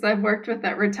nurses I've worked with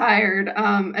that retired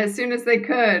as soon as they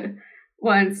could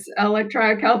once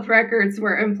electronic health records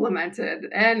were implemented.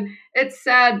 And it's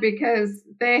sad because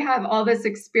they have all this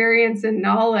experience and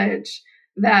knowledge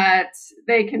that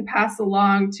they can pass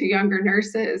along to younger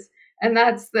nurses. And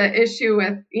that's the issue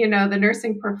with, the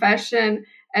nursing profession,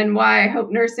 and why I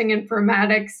hope nursing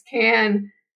informatics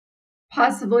can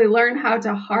possibly learn how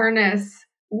to harness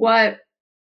what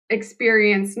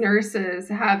experienced nurses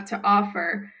have to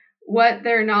offer, what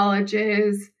their knowledge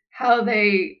is, how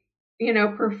they,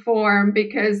 perform,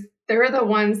 because they're the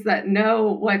ones that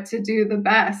know what to do the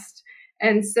best.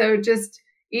 And so just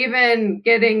even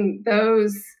getting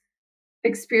those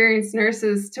experienced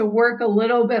nurses to work a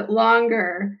little bit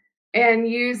longer and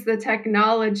use the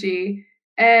technology.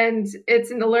 And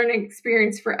it's a learning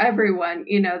experience for everyone.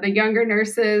 The younger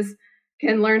nurses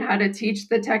can learn how to teach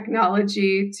the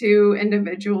technology to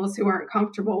individuals who aren't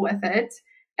comfortable with it.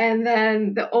 And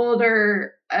then the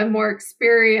older and more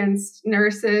experienced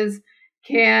nurses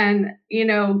can,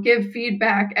 give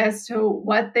feedback as to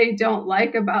what they don't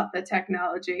like about the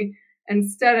technology,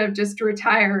 instead of just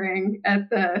retiring at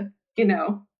the,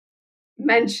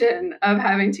 mention of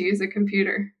having to use a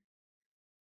computer.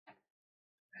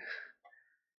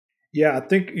 Yeah, I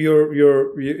think that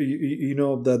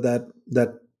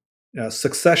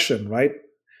succession, right?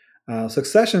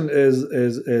 Succession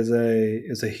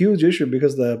is a huge issue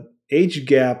because the age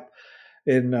gap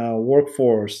in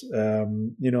workforce,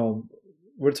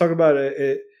 we're talking about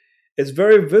it's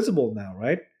very visible now,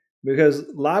 right? Because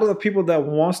a lot of the people that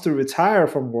wants to retire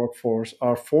from workforce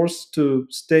are forced to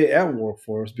stay at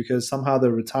workforce because somehow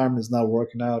their retirement is not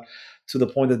working out to the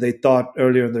point that they thought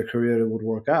earlier in their career it would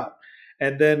work out.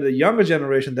 And then the younger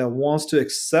generation that wants to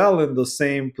excel in the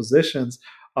same positions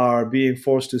are being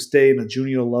forced to stay in a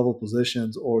junior level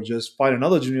positions or just find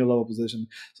another junior level position.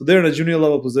 So they're in a junior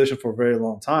level position for a very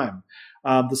long time.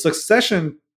 The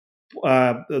succession,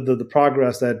 the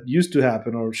progress that used to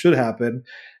happen or should happen,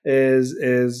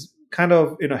 is kind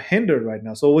of hindered right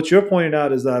now. So what you're pointing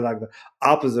out is that like the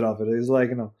opposite of it is like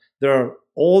there are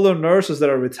older nurses that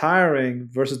are retiring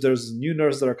versus there's new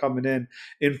nurses that are coming in,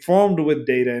 informed with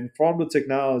data, informed with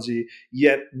technology,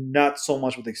 yet not so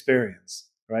much with experience,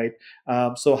 right?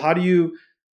 So how do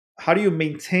you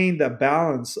maintain that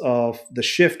balance of the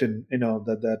shift in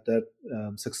that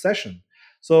succession?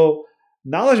 So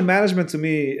knowledge management to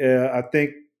me, I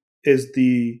think, is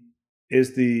the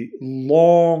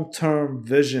long term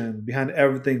vision behind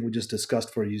everything we just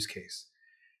discussed for a use case.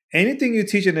 Anything you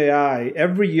teach in AI,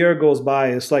 every year goes by,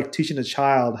 it's like teaching a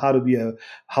child how to be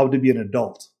an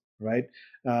adult, right?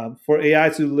 For AI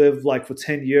to live like for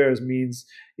 10 years means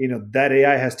that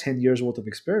AI has 10 years worth of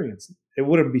experience. It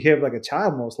wouldn't behave like a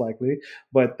child most likely,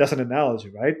 but that's an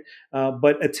analogy, right?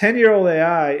 But a 10-year-old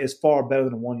AI is far better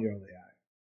than a 1-year-old AI.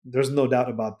 There's no doubt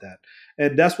about that,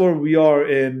 and that's where we are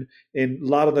in a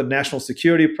lot of the national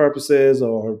security purposes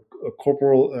or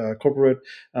corporate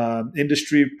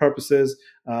industry purposes.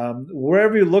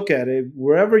 Wherever you look at it,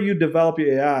 wherever you develop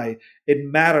your AI, it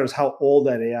matters how old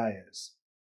that AI is.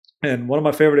 And one of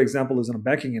my favorite examples is in the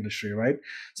banking industry, right?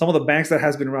 Some of the banks that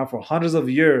has been around for hundreds of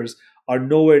years are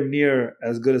nowhere near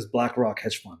as good as BlackRock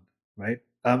hedge fund, right?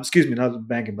 Excuse me, not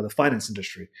banking, but the finance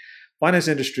industry. Finance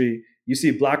industry, you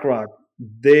see BlackRock,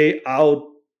 they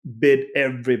outbid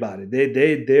everybody.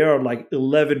 They are like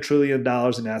 $11 trillion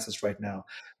in assets right now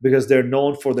because they're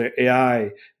known for their AI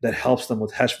that helps them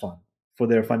with hedge fund for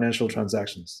their financial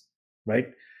transactions, right?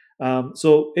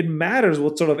 So it matters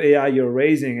what sort of AI you're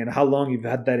raising and how long you've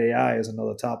had that AI is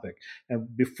another topic. And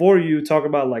before you talk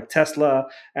about like Tesla,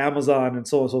 Amazon, and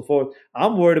so on and so forth,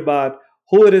 I'm worried about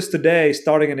who it is today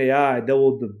starting an AI that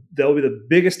will be the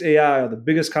biggest AI or the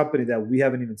biggest company that we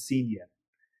haven't even seen yet.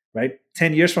 Right?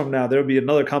 10 years from now, there'll be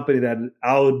another company that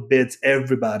outbids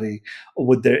everybody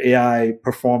with their AI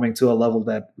performing to a level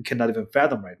that we cannot even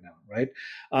fathom right now. Right?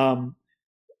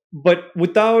 But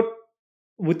without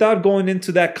going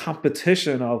into that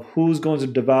competition of who's going to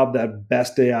develop that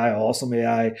best AI, awesome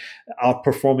AI,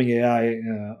 outperforming AI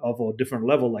of a different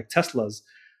level like Tesla's,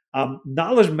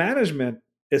 knowledge management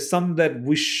is something that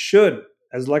we should,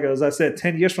 as I said,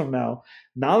 10 years from now,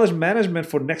 knowledge management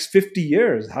for next 50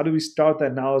 years. How do we start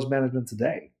that knowledge management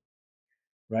today?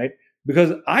 Right?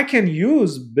 Because I can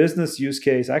use business use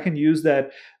case, I can use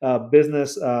that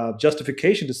business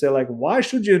justification to say like, why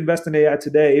should you invest in AI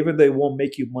today, even though it won't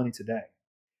make you money today?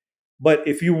 But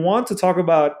if you want to talk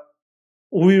about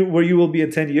where you will be in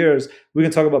 10 years, we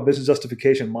can talk about business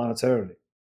justification monetarily.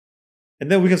 And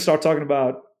then we can start talking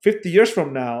about 50 years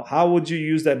from now, how would you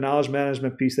use that knowledge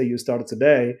management piece that you started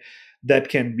today? That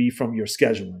can be from your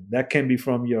scheduling, that can be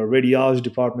from your radiology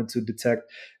department to detect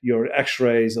your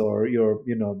x-rays, or your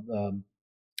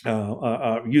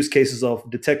use cases of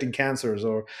detecting cancers,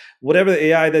 or whatever the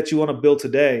AI that you want to build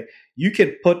today. You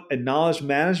can put a knowledge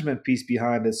management piece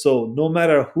behind it. So no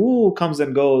matter who comes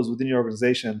and goes within your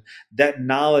organization, that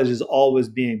knowledge is always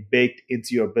being baked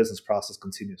into your business process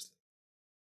continuously.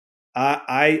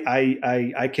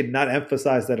 I cannot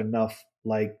emphasize that enough.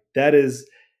 Like, that is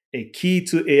a key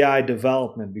to AI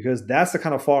development, because that's the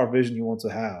kind of far vision you want to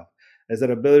have. Is that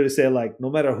ability to say, like, no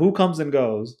matter who comes and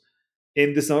goes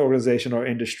in this organization or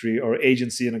industry or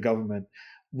agency in a government,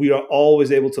 we are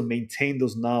always able to maintain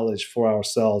those knowledge for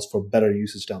ourselves for better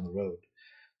usage down the road,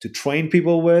 to train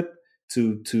people with,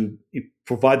 to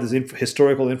provide this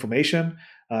historical information,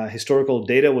 historical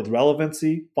data with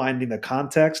relevancy, finding the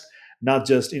context, not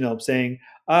just saying,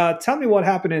 "Tell me what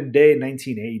happened in day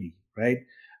 1980," right?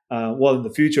 Well, in the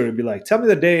future, it'd be like, "Tell me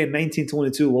the day in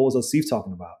 1922. What was Asif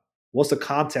talking about? What's the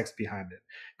context behind it?"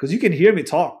 Because you can hear me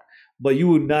talk, but you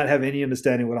would not have any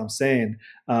understanding of what I'm saying,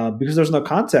 because there's no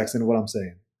context in what I'm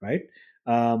saying, right?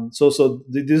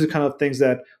 These are kind of things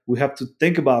that we have to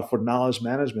think about for knowledge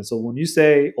management. So when you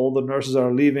say all the nurses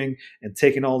are leaving and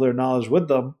taking all their knowledge with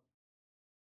them,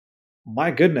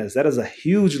 my goodness, that is a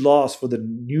huge loss for the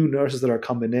new nurses that are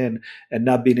coming in and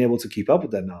not being able to keep up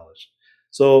with that knowledge.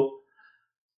 So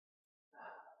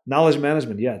knowledge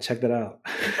management, yeah, check that out.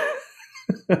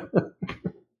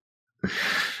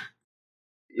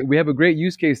 We have a great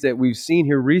use case that we've seen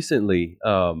here recently,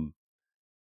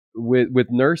 with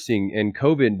nursing and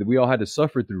COVID that we all had to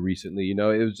suffer through recently. It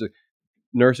was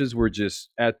nurses were just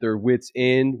at their wits'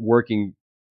 end, working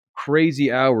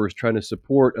crazy hours trying to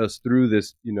support us through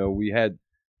this. We had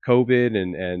COVID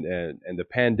and the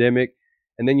pandemic,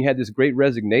 and then you had this great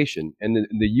resignation. And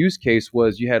the use case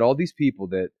was you had all these people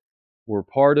that were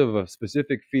part of a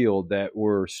specific field that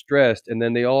were stressed, and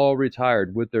then they all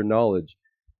retired with their knowledge.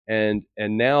 And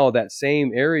now that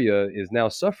same area is now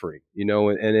suffering,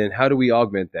 and then how do we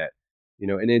augment that?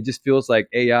 And it just feels like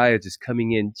AI is just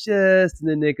coming in just in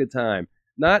the nick of time.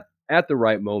 Not at the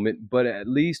right moment, but at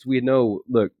least we know,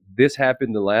 look, this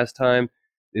happened the last time.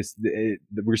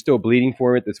 We're still bleeding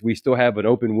for it. We still have an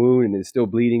open wound and it's still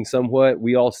bleeding somewhat.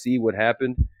 We all see what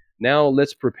happened. Now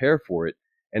let's prepare for it.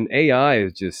 And AI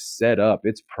is just set up.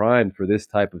 It's primed for this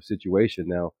type of situation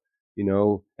now.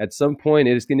 At some point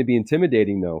it is going to be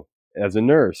intimidating though. As a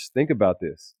nurse, think about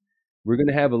this. We're going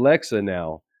to have Alexa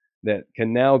now that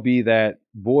can now be that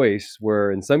voice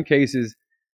where in some cases,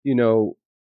 you know,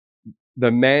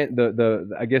 the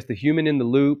I guess the human in the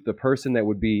loop, the person that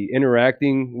would be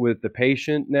interacting with the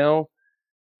patient now,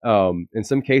 in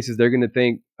some cases they're going to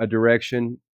think a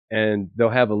direction and they'll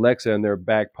have Alexa in their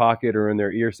back pocket or in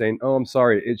their ear saying, "Oh, I'm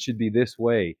sorry, it should be this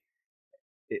way."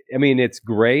 I mean, it's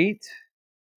great,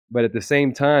 but at the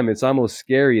same time, it's almost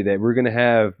scary that we're going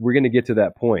to get to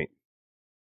that point.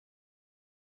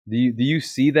 Do you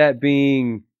see that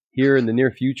being here in the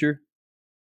near future?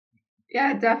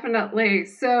 Yeah, definitely.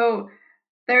 So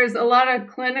there's a lot of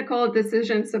clinical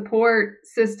decision support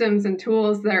systems and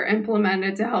tools that are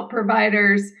implemented to help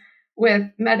providers with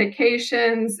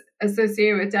medications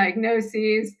associated with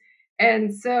diagnoses.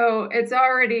 And so it's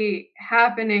already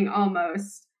happening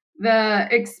almost. The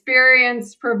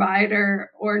experienced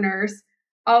provider or nurse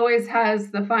always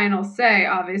has the final say,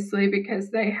 obviously, because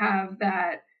they have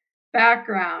that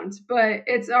background, but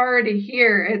it's already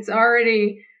here. It's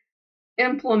already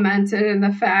implemented in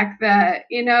the fact that,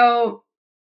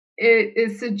 it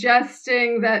is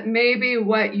suggesting that maybe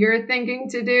what you're thinking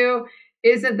to do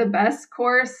isn't the best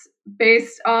course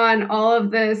based on all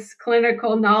of this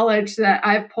clinical knowledge that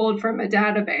I've pulled from a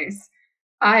database.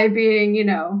 I being,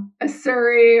 a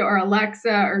Siri or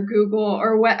Alexa or Google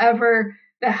or whatever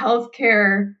the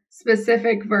healthcare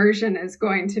specific version is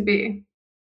going to be.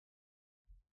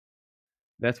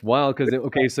 That's wild because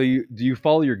okay, so do you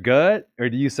follow your gut or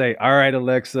do you say, "All right,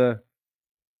 Alexa,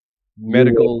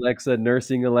 medical Alexa,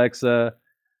 nursing Alexa,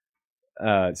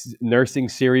 nursing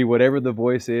Siri, whatever the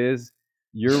voice is,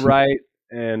 you're right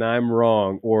and I'm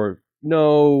wrong," or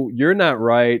 "No, you're not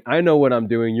right. I know what I'm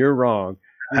doing. You're wrong."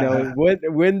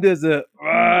 When does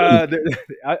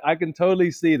I can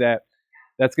totally see that.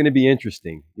 That's going to be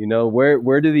interesting.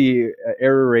 Where do the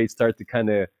error rates start to kind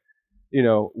of,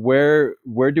 where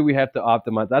do we have to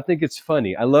optimize? I think it's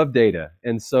funny. I love data,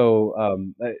 and so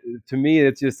to me,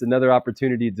 it's just another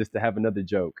opportunity just to have another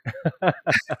joke.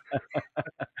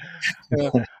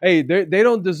 Hey, they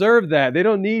don't deserve that. They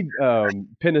don't need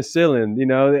penicillin,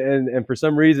 and for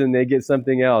some reason they get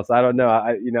something else. I don't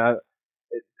know.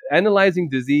 Analyzing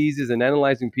diseases and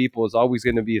analyzing people is always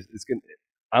going to be.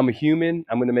 I'm a human.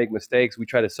 I'm going to make mistakes. We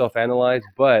try to self-analyze,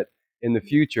 but in the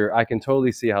future, I can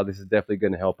totally see how this is definitely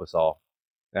going to help us all.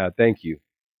 Thank you.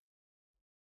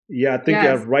 Yeah, I think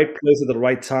you're Yes. at right place at the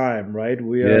right time, right?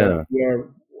 Yeah. We are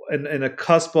in a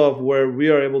cusp of where we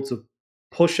are able to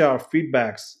push our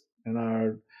feedbacks and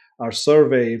our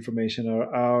survey information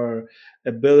or our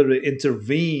ability to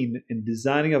intervene in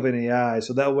designing of an AI,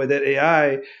 so that way that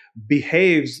AI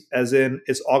behaves as in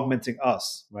it's augmenting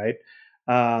us, right?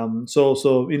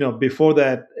 So before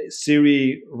that,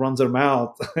 Siri runs her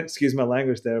mouth. Excuse my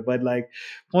language there, but like,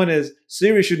 point is,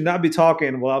 Siri should not be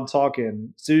talking while I'm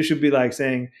talking. Siri should be like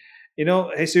saying,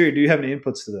 hey Siri, do you have any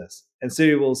inputs to this? And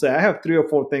Siri will say, I have 3 or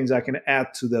 4 things I can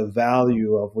add to the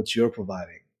value of what you're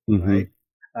providing, Mm-hmm. right?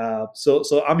 So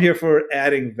I'm here for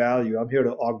adding value. I'm here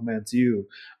to augment you.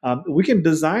 We can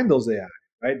design those AI,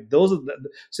 right? Those are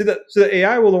the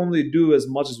AI will only do as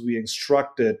much as we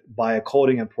instruct it by a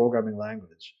coding and programming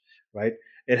language, right?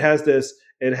 It has this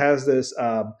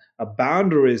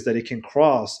boundaries that it can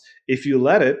cross if you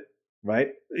let it, right?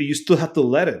 You still have to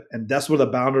let it, and that's where the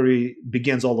boundary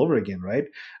begins all over again, right?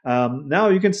 Now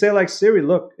you can say like, Siri,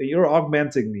 look, you're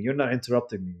augmenting me, you're not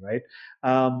interrupting me, right?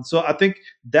 So I think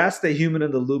that's the human in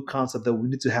the loop concept that we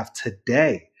need to have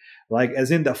today, like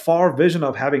as in the far vision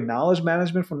of having knowledge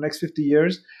management for the next 50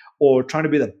 years, or trying to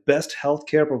be the best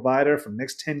healthcare provider for the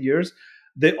next 10 years.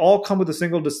 They all come with the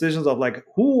single decisions of like,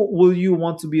 who will you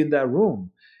want to be in that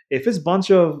room? If it's a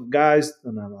bunch of guys,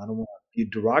 and I don't want to be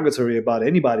derogatory about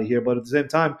anybody here, but at the same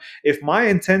time, if my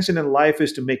intention in life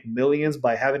is to make millions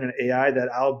by having an AI that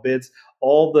outbids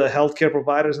all the healthcare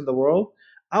providers in the world,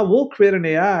 I will create an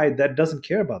AI that doesn't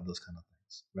care about those kind of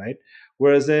things, right?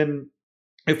 Whereas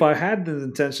if I had the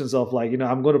intentions of like,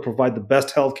 I'm going to provide the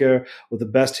best healthcare with the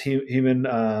best human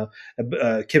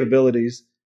capabilities,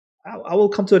 I will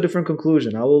come to a different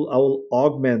conclusion. I will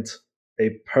augment a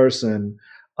person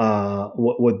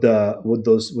with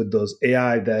those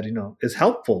AI that is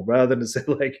helpful, rather than to say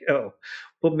like, yo,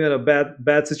 put me in a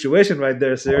bad situation right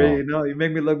there, Siri. Wow. You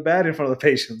make me look bad in front of the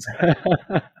patients.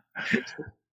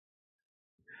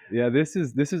 Yeah, this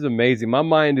is amazing. My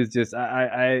mind is just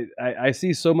I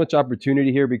see so much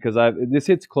opportunity here because this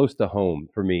hits close to home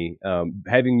for me.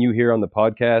 Having you here on the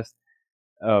podcast,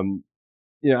 um,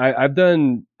 I've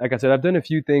done, like I said, I've done a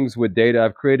few things with data.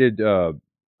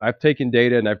 I've taken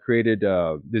data and I've created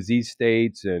disease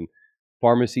states and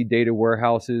pharmacy data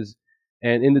warehouses.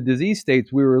 And in the disease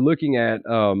states, we were looking at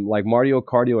like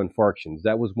myocardial infarctions.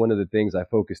 That was one of the things I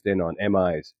focused in on,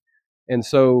 MIs. And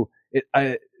so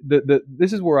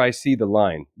this is where I see the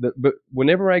line. But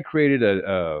whenever I created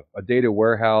a data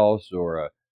warehouse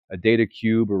or a data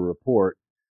cube or report,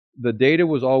 the data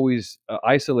was always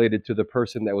isolated to the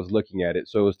person that was looking at it.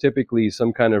 So it was typically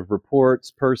some kind of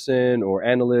reports person or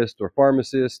analyst or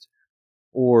pharmacist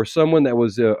or someone that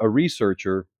was a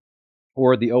researcher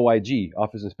or the OIG,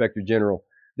 Office Inspector General.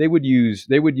 They would use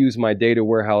my data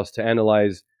warehouse to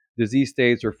analyze disease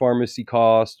states or pharmacy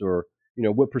costs or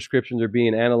what prescriptions are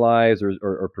being analyzed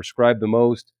or prescribed the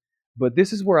most. But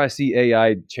this is where I see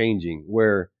AI changing,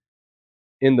 where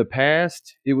in the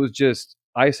past it was just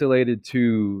isolated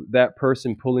to that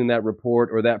person pulling that report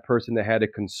or that person that had a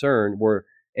concern, where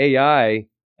AI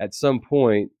at some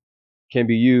point can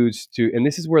be used to, and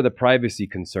this is where the privacy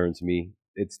concerns me.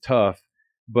 It's tough,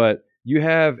 but you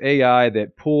have AI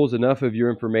that pulls enough of your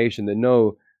information to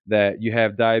know that you're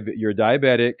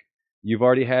diabetic, you've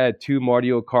already had 2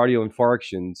 myocardial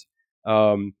infarctions.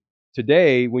 Um,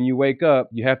 Today, when you wake up,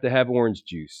 you have to have orange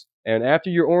juice. And after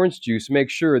your orange juice, make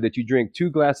sure that you drink 2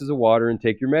 glasses of water and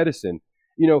take your medicine.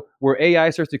 Where AI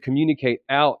starts to communicate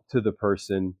out to the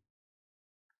person,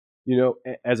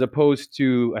 as opposed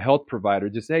to a health provider.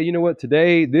 Just say, you know what,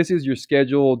 today, this is your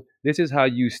scheduled, this is how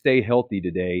you stay healthy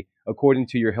today, according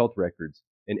to your health records.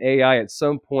 And AI at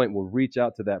some point will reach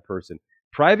out to that person.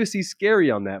 Privacy's scary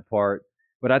on that part,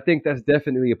 but I think that's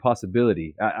definitely a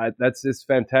possibility. That's just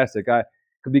fantastic.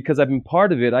 Because I've been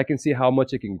part of it, I can see how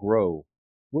much it can grow.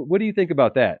 What do you think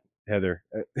about that, Heather?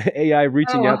 AI Oh,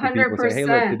 reaching out to people and saying, hey,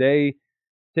 look, 100%. today,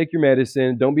 take your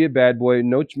medicine. Don't be a bad boy.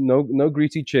 No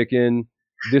greasy chicken.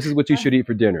 This is what you should eat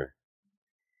for dinner.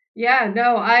 Yeah,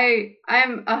 no, I'm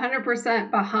 100%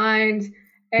 behind Did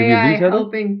we AI lose Heather?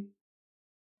 helping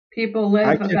people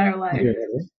I live a can better life. hear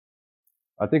her.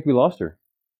 I think we lost her.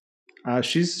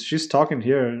 She's talking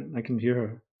here. I can hear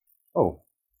her. Oh,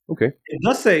 okay. It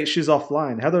does say she's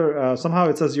offline. Heather, somehow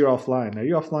it says you're offline. Are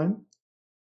you offline?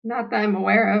 Not that I'm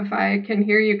aware of. I can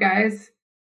hear you guys.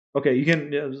 Okay, you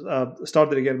can start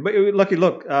that again. But Lucky,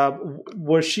 look,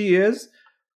 where she is,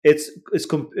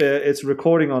 it's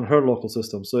recording on her local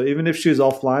system. So even if she's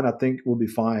offline, I think we'll be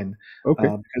fine Okay.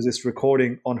 because it's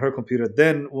recording on her computer.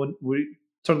 Then when we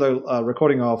turn the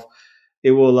recording off,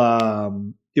 it will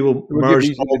We'll get merge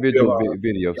these all three of individual our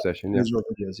video session. Yeah. visual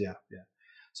videos. Yeah, yeah.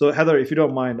 So Heather, if you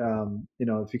don't mind,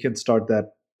 if you can start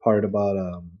that part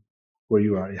about where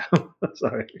you are. Yeah,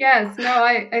 sorry. Yes, no,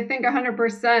 I think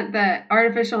 100% that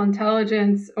artificial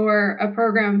intelligence or a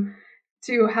program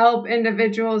to help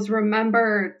individuals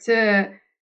remember to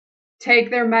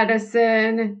take their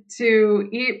medicine, to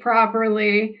eat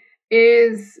properly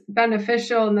is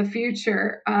beneficial in the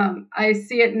future. I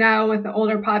see it now with the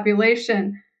older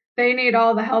population. They need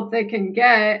all the help they can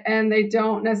get, and they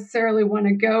don't necessarily want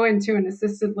to go into an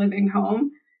assisted living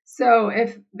home. So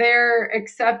if they're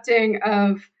accepting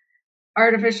of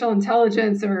artificial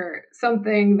intelligence or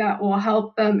something that will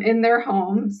help them in their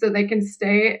home so they can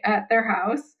stay at their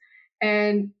house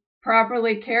and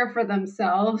properly care for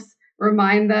themselves,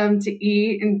 remind them to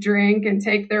eat and drink and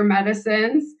take their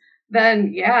medicines,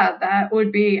 then yeah, that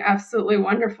would be absolutely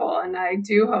wonderful. And I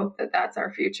do hope that that's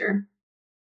our future.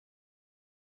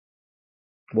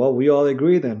 Well, we all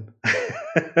agree then.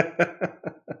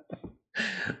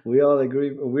 We all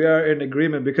agree. We are in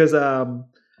agreement because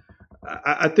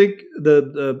I think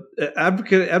the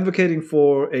advocating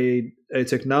for a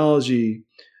technology,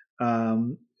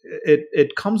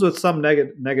 it comes with some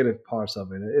negative parts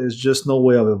of it. It's just no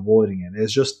way of avoiding it.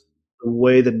 It's just the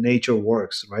way that nature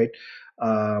works, right?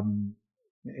 Um,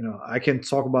 I can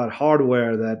talk about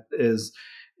hardware that is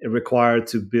required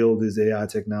to build this AI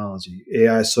technology,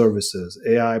 AI services,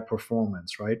 AI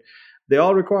performance, right? They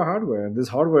all require hardware, and this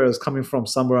hardware is coming from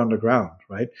somewhere underground,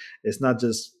 right? It's not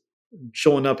just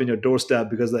showing up in your doorstep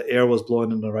because the air was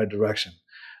blowing in the right direction.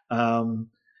 Um,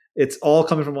 it's all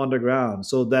coming from underground.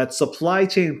 So that supply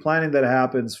chain planning that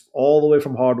happens all the way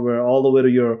from hardware, all the way to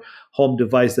your home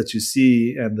device that you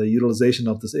see, and the utilization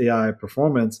of this AI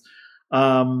performance,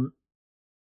 um,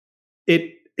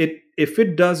 it if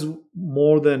it does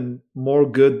more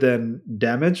good than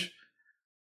damage,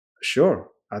 sure.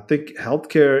 I think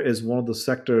healthcare is one of the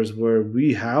sectors where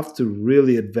we have to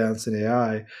really advance in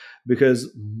AI because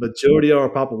majority of our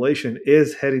population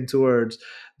is heading towards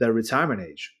that retirement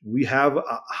age. We have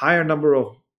a higher number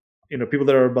of people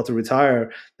that are about to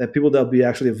retire than people that will be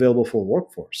actually available for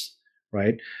workforce,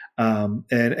 right?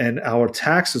 And our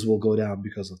taxes will go down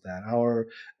because of that. Our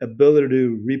ability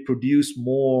to reproduce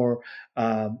more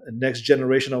next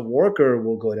generation of worker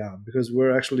will go down because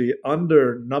we're actually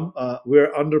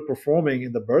we're underperforming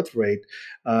in the birth rate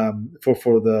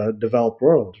for the developed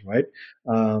world, right?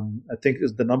 I think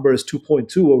the number is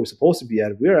 2.2 where we're supposed to be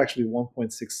at. We're actually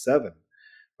 1.67,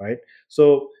 right?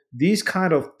 So these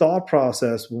kind of thought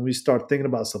process when we start thinking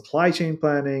about supply chain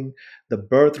planning, the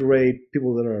birth rate,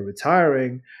 people that are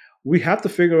retiring, we have to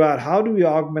figure out how do we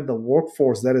augment the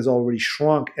workforce that is already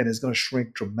shrunk and is going to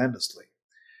shrink tremendously.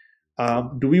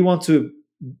 Do we want to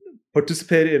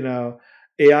participate in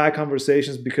AI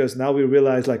conversations because now we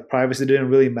realize like privacy didn't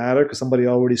really matter because somebody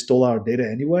already stole our data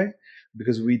anyway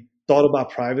because we thought about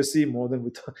privacy more than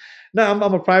we thought. Now I'm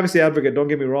a privacy advocate, don't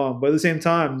get me wrong, but at the same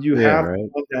time you Yeah. have to Right.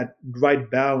 find that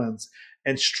right balance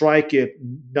and strike it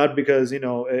not because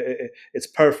it's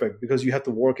perfect because you have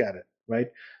to work at it, right?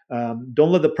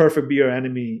 Don't let the perfect be your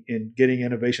enemy in getting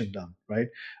innovation done, right?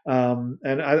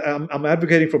 And I'm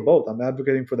advocating for both. I'm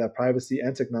advocating for that privacy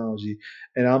and technology,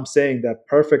 and I'm saying that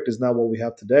perfect is not what we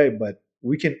have today, but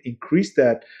we can increase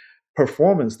that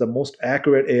performance, the most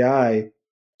accurate AI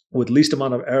with least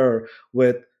amount of error,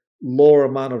 with lower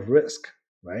amount of risk,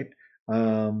 right?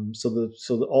 All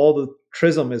the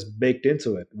trism is baked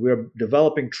into it. We're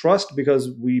developing trust because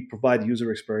we provide user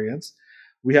experience.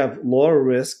 We have lower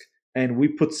risk, and we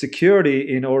put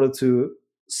security in order to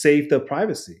save the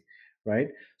privacy, right?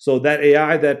 So that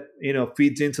AI that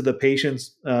feeds into the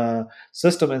patient's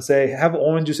system and say have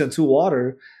orange juice and two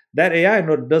water, that AI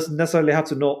doesn't necessarily have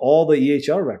to know all the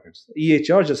EHR records.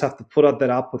 EHR just have to put out that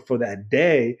output for that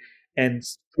day, and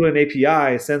through an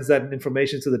API sends that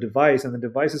information to the device, and the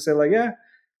devices say like, yeah,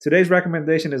 today's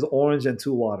recommendation is orange and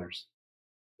two waters.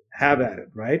 Have at it,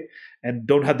 right? And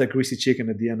don't have that greasy chicken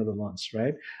at the end of the lunch,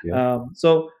 right? Yeah.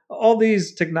 So all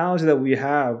these technology that we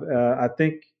have, I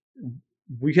think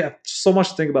we have so much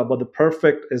to think about, but the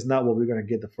perfect is not what we're going to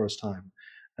get the first time.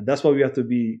 And that's why we have to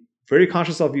be very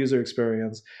conscious of user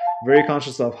experience, very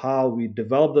conscious of how we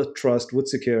develop the trust with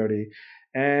security,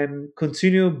 and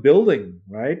continue building,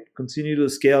 right? Continue to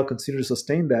scale, continue to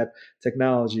sustain that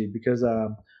technology because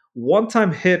one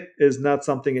time hit is not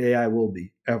something AI will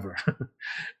be ever,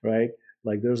 right?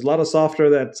 Like there's a lot of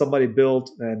software that somebody built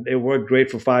and it worked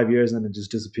great for 5 years and it just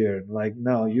disappeared. Like,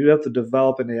 no, you have to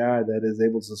develop an AI that is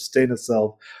able to sustain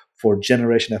itself for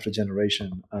generation after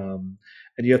generation. And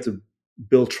you have to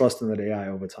build trust in that AI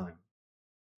over time.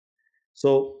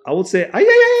 So I would say,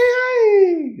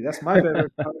 AyAyAyAi. That's my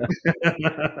favorite.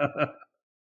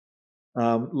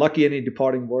 Lucky, any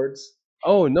departing words?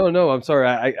 Oh no, I'm sorry.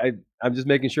 I'm just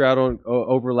making sure I don't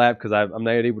overlap because I'm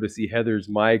not able to see Heather's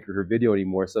mic or her video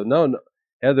anymore. So no,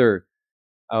 Heather,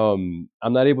 I'm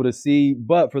not able to see,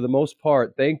 but for the most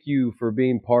part, thank you for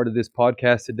being part of this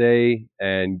podcast today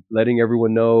and letting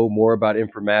everyone know more about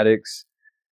informatics.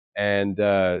 And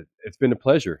it's been a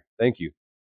pleasure. Thank you.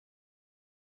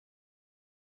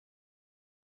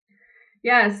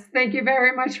 Yes, thank you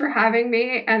very much for having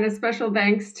me, and a special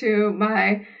thanks to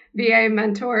my VA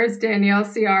mentors, Danielle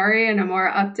Ciari and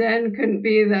Amora Upton. Couldn't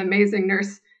be the amazing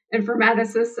nurse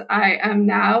informaticist I am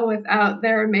now without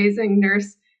their amazing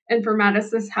nurse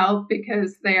informaticist help,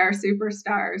 because they are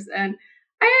superstars. And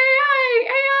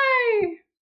AyAyAyAi!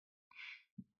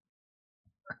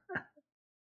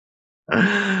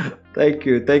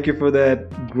 Thank you for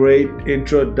that great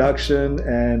introduction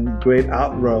and great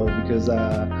outro, because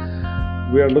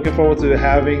we are looking forward to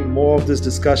having more of these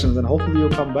discussions, and hopefully you'll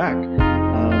come back.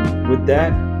 With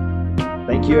that,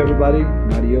 thank you everybody.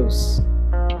 Adios.